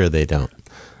pretty sure they don't.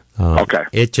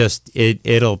 It's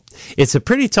a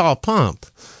pretty tall pump,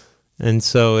 and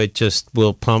so it just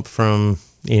will pump from,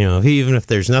 even if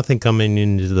there's nothing coming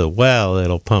into the well,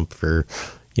 it'll pump for,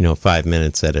 5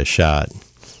 minutes at a shot.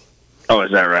 Oh,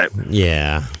 is that right?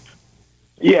 Yeah.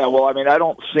 Yeah, well, I mean, I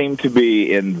don't seem to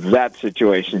be in that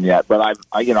situation yet, but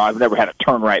I've never had it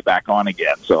turn right back on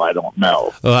again, so I don't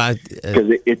know. Well,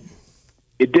 because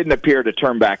it didn't appear to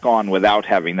turn back on without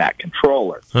having that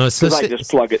controller. Because I just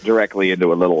plug it directly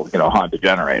into a little, Honda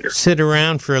generator. Sit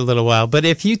around for a little while, but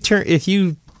if you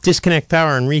disconnect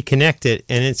power and reconnect it,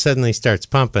 and it suddenly starts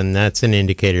pumping, that's an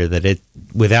indicator that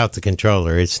without the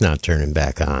controller, it's not turning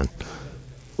back on.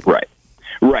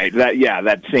 Right.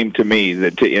 That seemed to me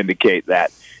to indicate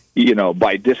that,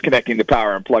 by disconnecting the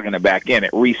power and plugging it back in,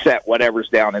 it reset whatever's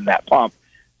down in that pump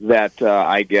that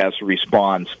I guess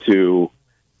responds to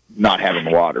not having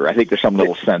water. I think there's some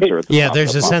little sensor at the top. Yeah,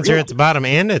 there's a sensor at the bottom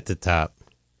and at the top.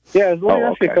 Yeah, let me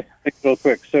ask you a couple things real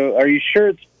quick. So are you sure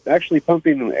it's actually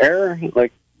pumping air?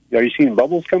 Like, are you seeing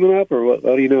bubbles coming up, or what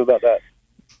do you know about that?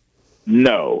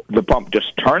 No, the pump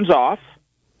just turns off.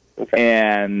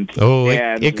 And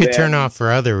it could turn off for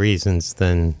other reasons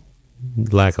than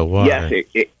lack of water.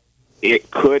 Yes, it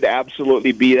could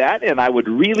absolutely be that, and I would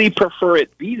really prefer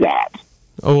it be that.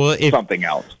 Oh, well, something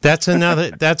else. That's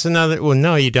another. Well,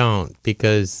 no, you don't,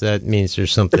 because that means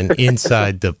there's something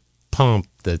inside the pump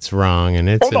that's wrong, and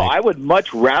it's. I would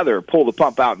much rather pull the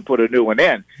pump out and put a new one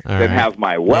in than have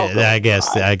my well. Yeah, I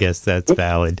guess that's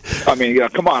valid. I mean,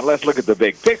 come on, let's look at the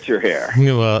big picture here.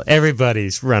 Well,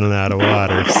 everybody's running out of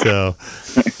water, so.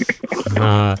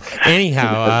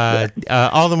 Anyhow,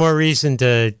 all the more reason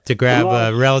to grab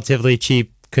a relatively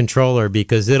cheap controller,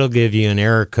 because it'll give you an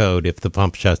error code if the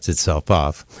pump shuts itself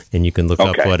off, and you can look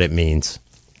up what it means.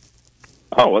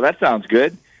 Oh, well, that sounds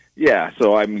good. Yeah,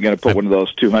 so I'm going to put one of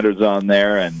those 200s on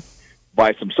there and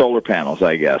buy some solar panels,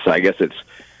 I guess.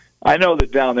 I know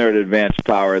that down there at Advanced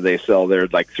Power, they sell their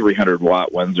like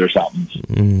 300-watt ones or something.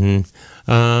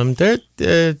 Mm-hmm.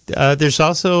 There's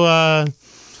also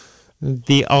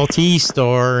the Alt-E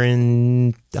store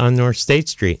on North State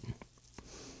Street.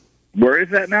 Where is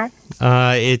that now?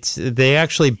 They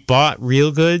actually bought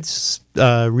Real Goods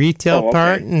retail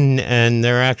part, and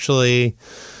they're actually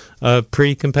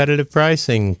pretty competitive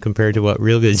pricing compared to what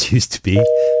Real Goods used to be.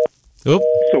 Oop.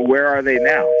 So where are they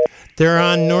now? They're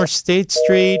on North State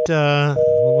Street.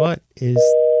 What is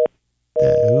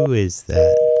that? Who is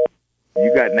that?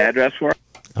 You got an address for it?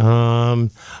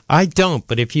 I don't,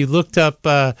 but if you looked up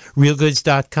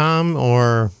realgoods.com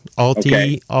or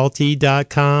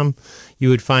alti.com, you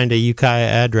would find a Ukiah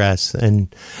address,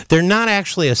 and they're not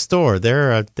actually a store.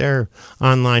 They're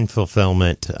online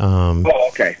fulfillment.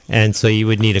 Okay. And so you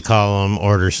would need to call them,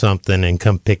 order something, and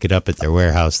come pick it up at their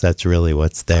warehouse. That's really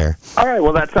what's there. All right.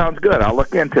 Well, that sounds good. I'll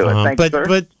look into it. Thanks,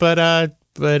 sir.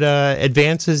 But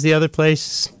Advance is the other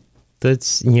place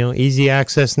that's easy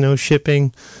access, no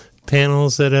shipping,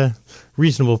 panels at a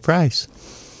reasonable price.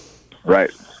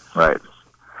 Right. All right.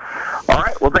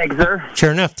 Well, thanks, sir.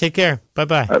 Sure enough. Take care.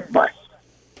 Bye-bye. Bye.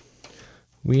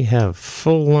 We have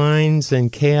full lines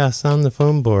and chaos on the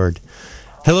phone board.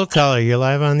 Hello, caller. You're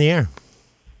live on the air.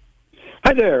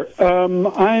 Hi there.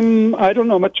 I don't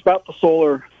know much about the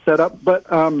solar setup, but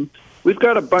we've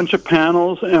got a bunch of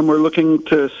panels, and we're looking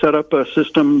to set up a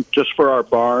system just for our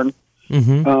barn.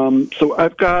 Mm-hmm. So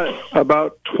I've got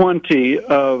about 20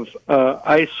 of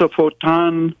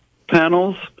isophoton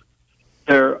panels.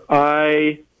 They're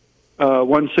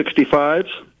I-165s.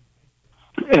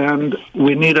 And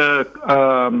we need a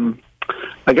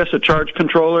charge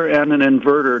controller and an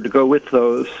inverter to go with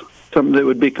those. Something that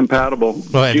would be compatible.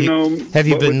 Well, have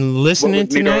you been listening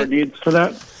tonight? What would meet our needs for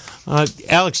that?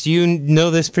 Alex, do you know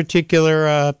this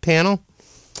particular panel?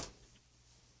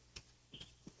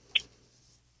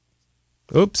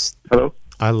 Oops. Hello?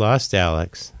 I lost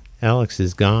Alex. Alex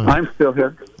is gone. I'm still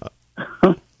here.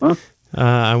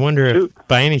 I wonder if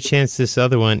by any chance this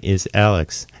other one is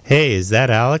Alex. Hey, is that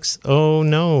Alex? Oh,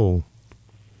 no.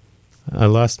 I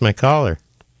lost my caller.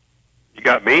 You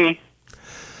got me?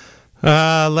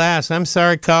 Lass, I'm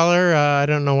sorry, caller. I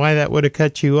don't know why that would have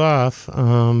cut you off.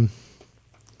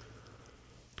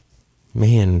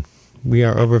 Man, we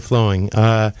are overflowing.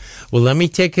 Well, let me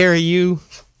take care of you.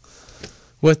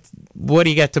 What do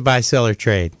you got to buy, sell, or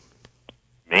trade?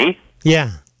 Me?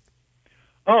 Yeah.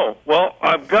 Oh, well,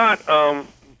 I've got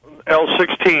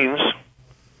L16s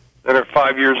that are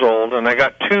 5 years old, and I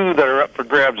got 2 that are up for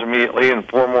grabs immediately, and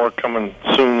 4 more coming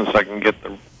soon so I can get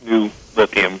the new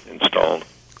lithium installed.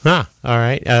 All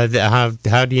right.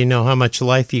 How do you know how much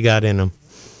life you got in them?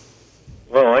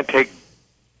 Well, I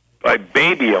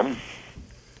baby them,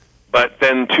 but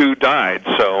then 2 died,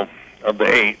 so of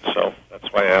the 8, so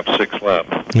that's why I have 6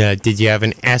 left. Did you have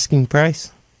an asking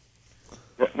price?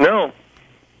 No.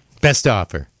 Best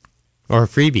offer or a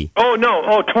freebie? Oh no!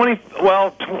 Oh,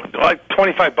 like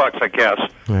 $25, I guess.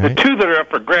 Right. The 2 that are up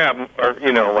for grab are,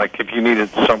 like if you needed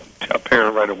a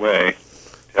pair right away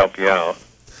to help you out.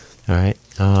 All right.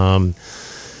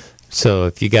 So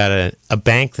if you got a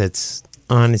bank that's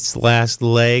on its last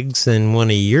legs and one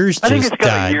of yours just died, I think it's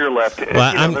got a year left.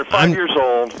 Well, they're 5 years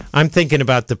old. I'm thinking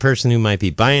about the person who might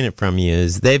be buying it from you.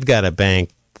 Is they've got a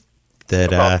bank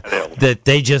that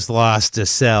they just lost a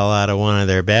cell out of one of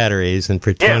their batteries, and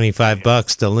for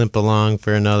 $25 to limp along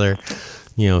for another,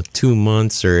 2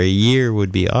 months or a year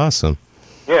would be awesome.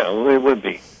 Yeah, it would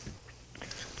be.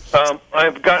 I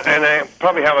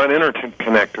probably have an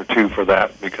interconnect or 2 for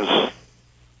that because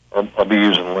I'll be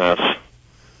using less.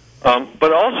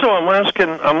 But also, I'm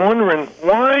wondering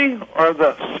why are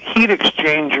the heat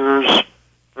exchangers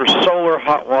for solar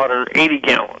hot water 80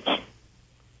 gallons?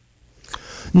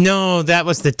 No, that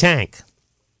was the tank.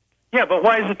 Yeah, but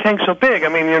why is the tank so big? I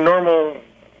mean, your normal...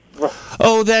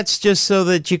 Oh, that's just so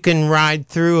that you can ride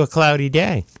through a cloudy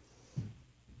day.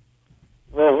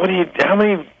 Well, how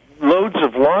many loads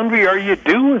of laundry are you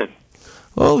doing?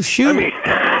 Oh, shoot.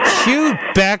 Shoot,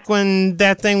 back when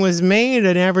that thing was made,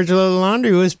 an average load of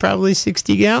laundry was probably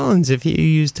 60 gallons if you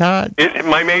used hot.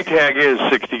 My Maytag is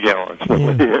 60 gallons. Yeah.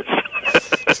 It is.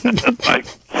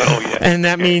 And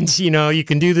that means, you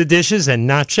can do the dishes and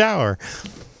not shower.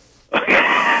 All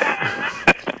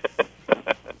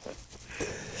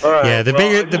right. Yeah, the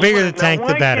bigger the tank,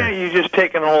 the better. Why can't you just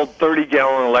take an old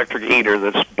 30-gallon electric heater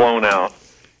that's blown out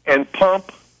and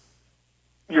pump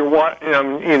your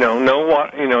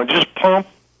just pump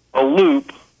a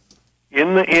loop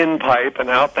in the in pipe and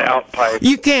out the out pipe?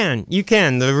 You can.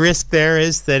 The risk there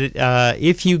is that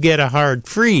if you get a hard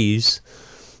freeze,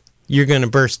 you're going to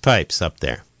burst pipes up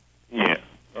there. Yeah.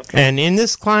 Okay. And in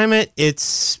this climate,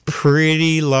 it's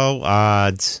pretty low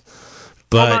odds,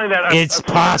 but it's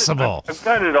possible. I've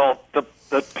got it all, the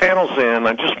panels in.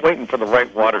 I'm just waiting for the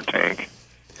right water tank.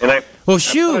 And I Well,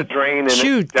 put a drain in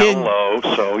it down low,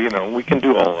 so we can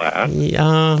do all that.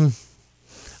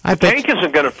 I the tank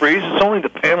isn't going to freeze. It's only the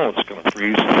panel that's going to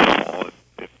freeze.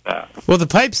 If that. Well, the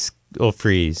pipes will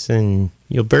freeze, and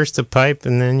you'll burst a pipe,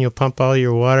 and then you'll pump all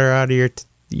your water out of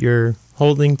your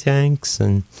holding tanks,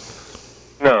 and.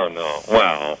 No.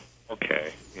 Wow.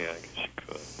 Okay. Yeah, I guess you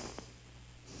could.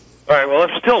 All right. Well,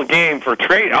 it's still a game for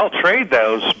trade. I'll trade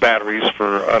those batteries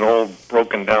for an old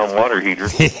broken down water heater.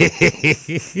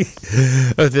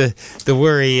 The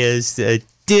worry is,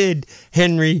 did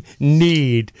Henry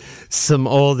need some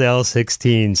old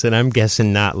L16s? And I'm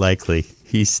guessing not likely.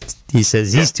 He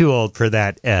says he's too old for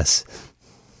that S.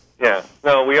 Yeah.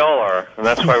 No, we all are, and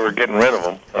that's why we're getting rid of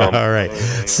them. All right.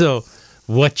 So,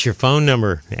 what's your phone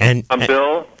number? And I'm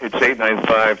Bill. It's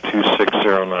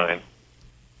 895-2609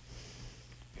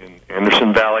 in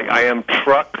Anderson Valley. I am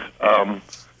truck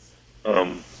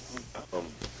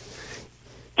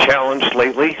challenged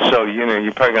lately, so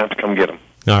you're probably gonna have to come get them.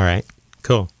 All right.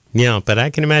 Cool. But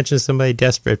I can imagine somebody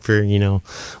desperate for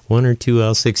one or two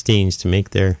L16s to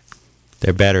make their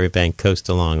battery bank coast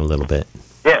along a little bit.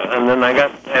 Yeah, and then like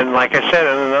I said,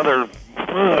 in another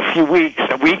a week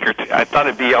or two. I thought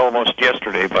it'd be almost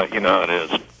yesterday, but you know how it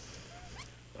is.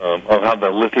 I'll have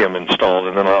the lithium installed,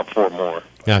 and then I'll have 4 more.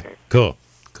 Yeah, cool.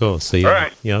 So you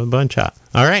have a bunch out.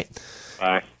 All right.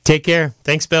 Bye. Take care.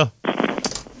 Thanks, Bill.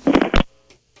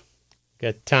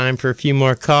 Got time for a few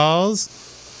more calls.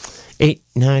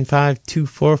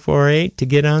 895-2448 to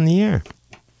get on the air,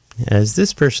 as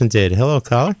this person did. Hello,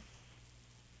 caller.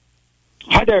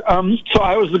 Hi there. So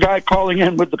I was the guy calling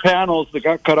in with the panels that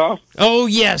got cut off. Oh,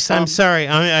 yes. I'm sorry.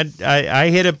 I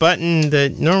hit a button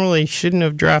that normally shouldn't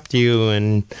have dropped you,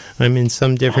 and I'm in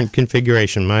some different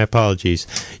configuration. My apologies.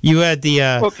 You had the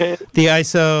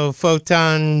ISO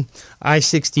Photon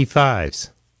I65s.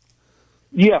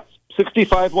 Yes,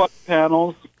 65-watt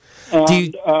panels. And,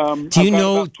 do you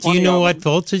know what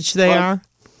voltage they are?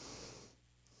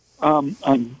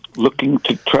 I'm looking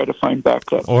to try to find back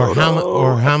that or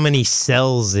how many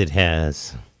cells it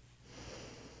has.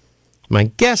 My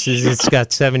guess is it's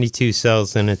got 72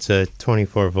 cells and it's a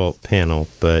 24-volt panel,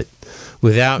 but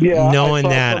without knowing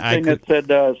that, I could. It said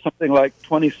something like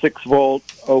 26-volt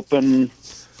open.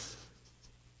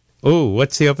 Oh,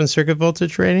 what's the open circuit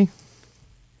voltage rating?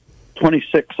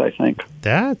 26, I think.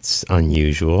 That's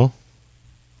unusual.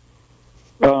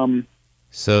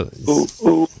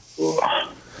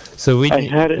 So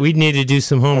we'd need to do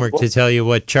some homework to tell you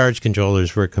what charge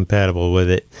controllers were compatible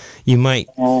with it. You might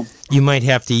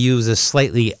have to use a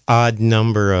slightly odd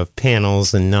number of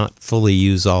panels and not fully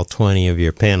use all 20 of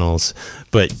your panels,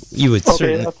 but you would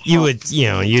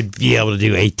you'd be able to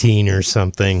do 18 or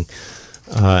something,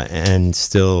 and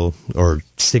still, or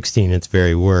 16 at the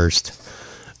very worst,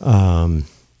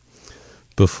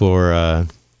 before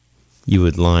you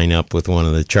would line up with one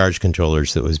of the charge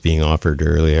controllers that was being offered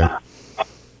earlier.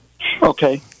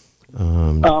 Okay.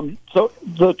 So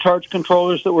the charge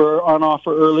controllers that were on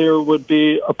offer earlier would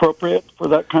be appropriate for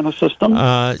that kind of system?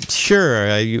 Sure.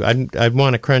 I'd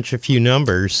want to crunch a few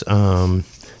numbers to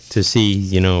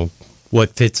see,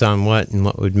 what fits on what and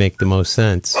what would make the most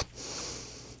sense.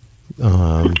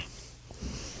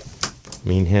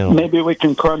 Hell. Maybe we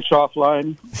can crunch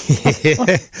offline.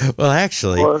 Well,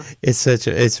 actually, it's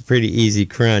a pretty easy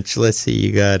crunch. Let's see.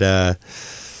 You got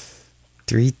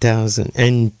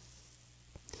 3,000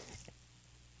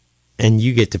 and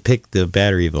you get to pick the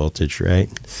battery voltage, right?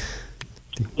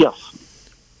 Yes.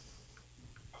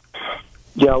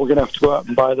 Yeah, we're going to have to go out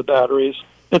and buy the batteries.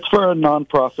 It's for a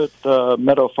nonprofit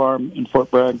meadow farm in Fort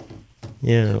Bragg.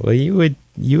 Yeah, well, you would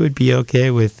be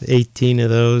okay with 18 of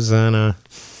those on an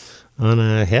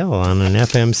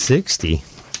FM60,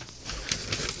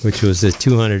 which was a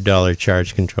 $200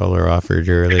 charge controller offered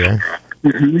earlier.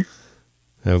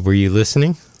 Mm-hmm. Were you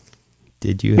listening?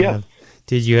 Did you have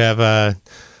a?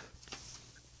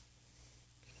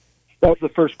 That was the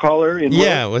first caller? It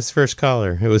was the first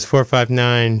caller. It was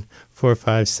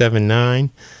 459-4579.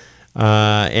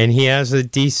 And he has a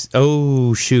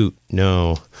oh, shoot,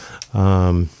 no.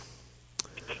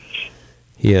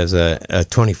 He has a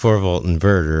 24-volt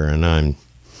inverter,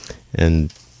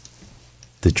 and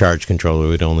the charge controller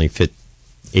would only fit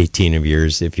 18 of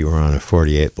yours. If you were on a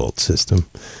 48-volt system,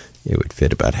 it would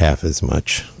fit about half as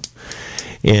much.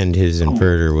 And his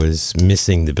inverter was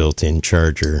missing the built-in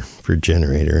charger for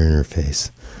generator interface.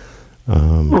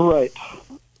 Right.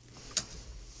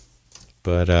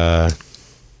 But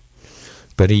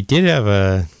he did have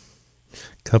a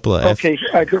couple of... Okay,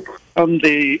 I got on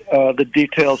the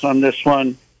details on this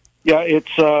one. Yeah,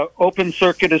 it's open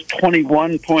circuit is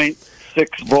 21.6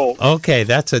 36 volts. Okay,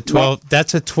 that's a 12.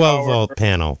 That's a 12 volt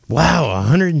panel. Wow,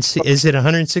 100. Is it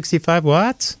 165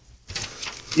 watts?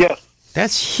 Yes.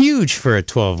 That's huge for a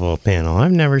 12 volt panel.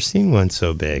 I've never seen one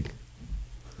so big.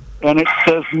 And it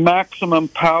says maximum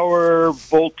power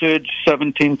voltage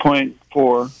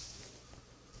 17.4.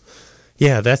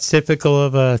 Yeah, that's typical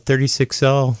of a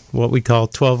 36L, what we call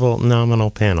 12 volt nominal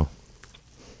panel.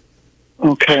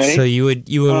 Okay. So you would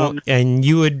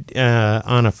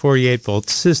on a 48 volt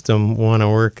system want to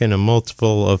work in a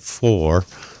multiple of 4,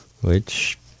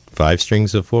 which 5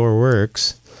 strings of 4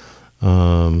 works.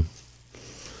 So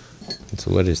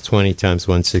what is 20 times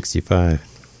 165?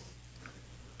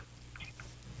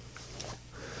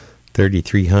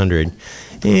 3,300.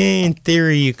 In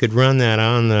theory, you could run that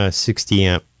on the 60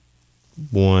 amp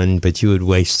one, but you would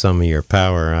waste some of your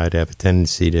power. I'd have a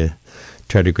tendency to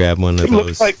try to grab one of it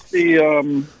those. Looks like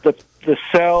the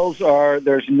cells are,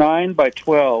 there's 9 by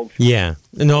 12. Yeah.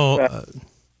 No,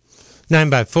 9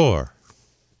 by 4.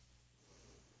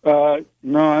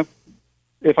 No,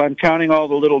 if I'm counting all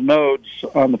the little nodes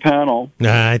on the panel.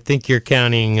 I think you're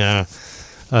counting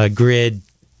grid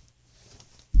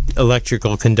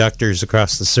electrical conductors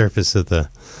across the surface of the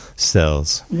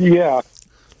cells. Yeah.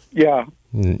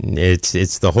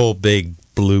 It's the whole big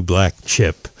blue-black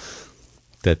chip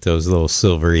that those little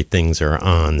silvery things are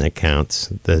on that counts.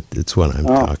 That's what I'm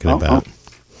talking about.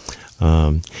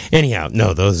 Anyhow,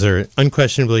 no, those are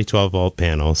unquestionably 12 volt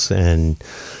panels, and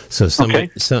so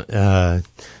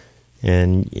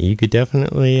and you could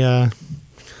definitely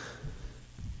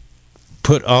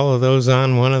put all of those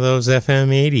on one of those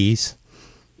FM80s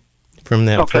from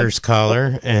that first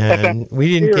caller, and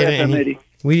we didn't get any.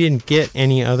 We didn't get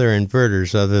any other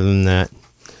inverters other than that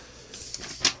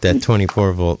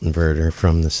 24 volt inverter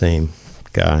from the same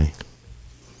guy.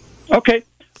 Okay.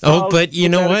 But you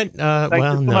know what?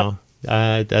 No.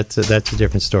 That's a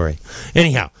different story.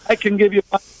 Anyhow, I can give you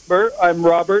my number. I'm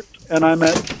Robert, and I'm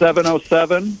at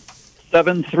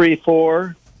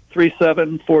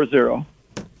 707-734-3740.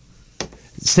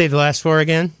 Say the last 4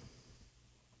 again.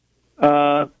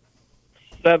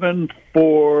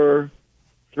 7430.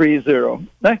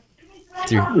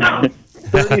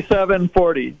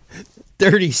 3740.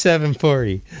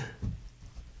 3740.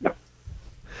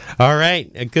 All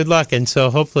right. Good luck. And so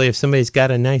hopefully if somebody's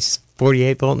got a nice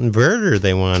 48 volt inverter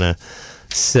they want to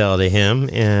sell to him,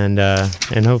 and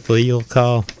hopefully you'll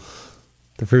call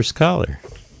the first caller.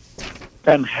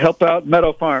 And help out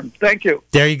Meadow Farm. Thank you.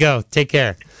 There you go. Take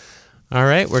care. All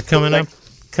right. We're coming up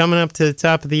to the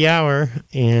top of the hour,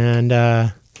 and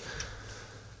I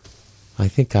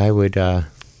think I would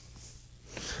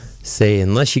say,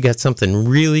 unless you got something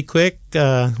really quick,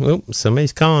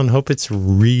 somebody's calling. Hope it's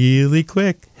really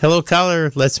quick. Hello,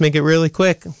 caller. Let's make it really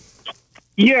quick.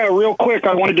 Yeah, real quick.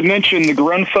 I wanted to mention the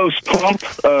Grundfos pump.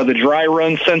 The dry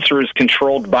run sensor is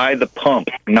controlled by the pump,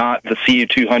 not the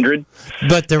CU200.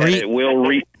 But it will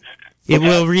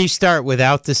restart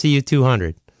without the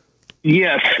CU200.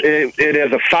 Yes, it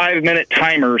has a 5-minute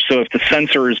timer, so if the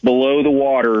sensor is below the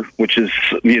water, which is,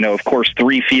 of course,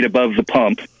 3 feet above the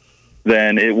pump,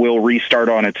 then it will restart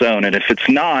on its own. And if it's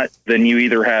not, then you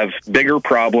either have bigger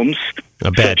problems,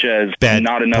 such as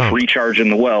not enough recharge in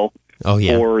the well,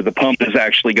 or the pump is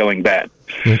actually going bad.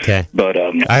 Okay. But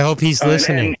I hope he's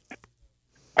listening.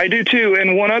 I do too.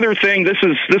 And one other thing, this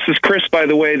is Chris, by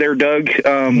the way, there, Doug.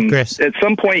 Chris. At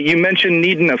some point you mentioned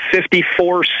needing a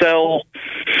 54 cell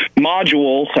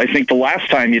module. I think the last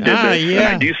time you did this, yeah.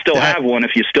 And I do still have one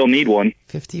if you still need one.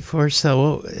 54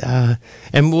 cell.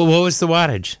 And what was the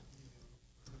wattage?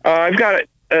 I've got it.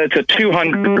 It's a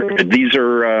 200. These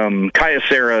are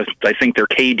Kyocera. I think they're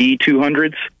KD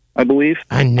 200s, I believe.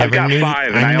 I've got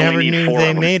 5, and I only need 4 they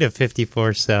of them. made a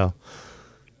 54 cell.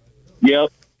 Yep.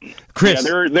 Chris.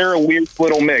 Yeah, they're a weird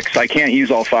little mix. I can't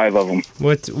use all 5 of them.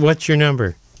 What's your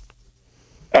number?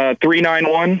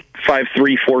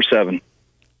 391-5347.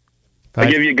 I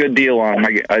give you a good deal on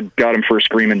them. I got them for a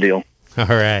screaming deal. All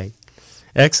right.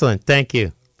 Excellent. Thank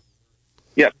you.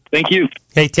 Yep. Thank you.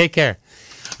 Hey, take care.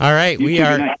 All right. We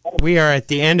are at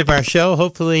the end of our show.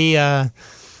 Hopefully,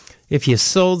 if you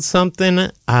sold something,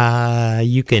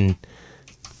 you can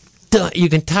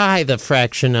tie the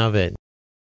fraction of it.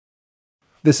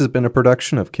 This has been a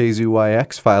production of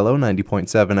KZYX Philo 90.7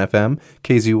 FM,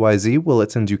 KZYZ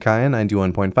Willits and Ukiah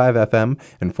 91.5 FM,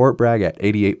 and Fort Bragg at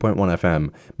 88.1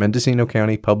 FM, Mendocino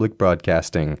County Public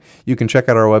Broadcasting. You can check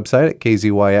out our website at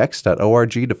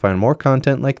kzyx.org to find more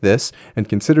content like this, and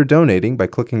consider donating by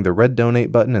clicking the red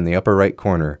donate button in the upper right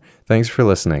corner. Thanks for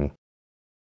listening.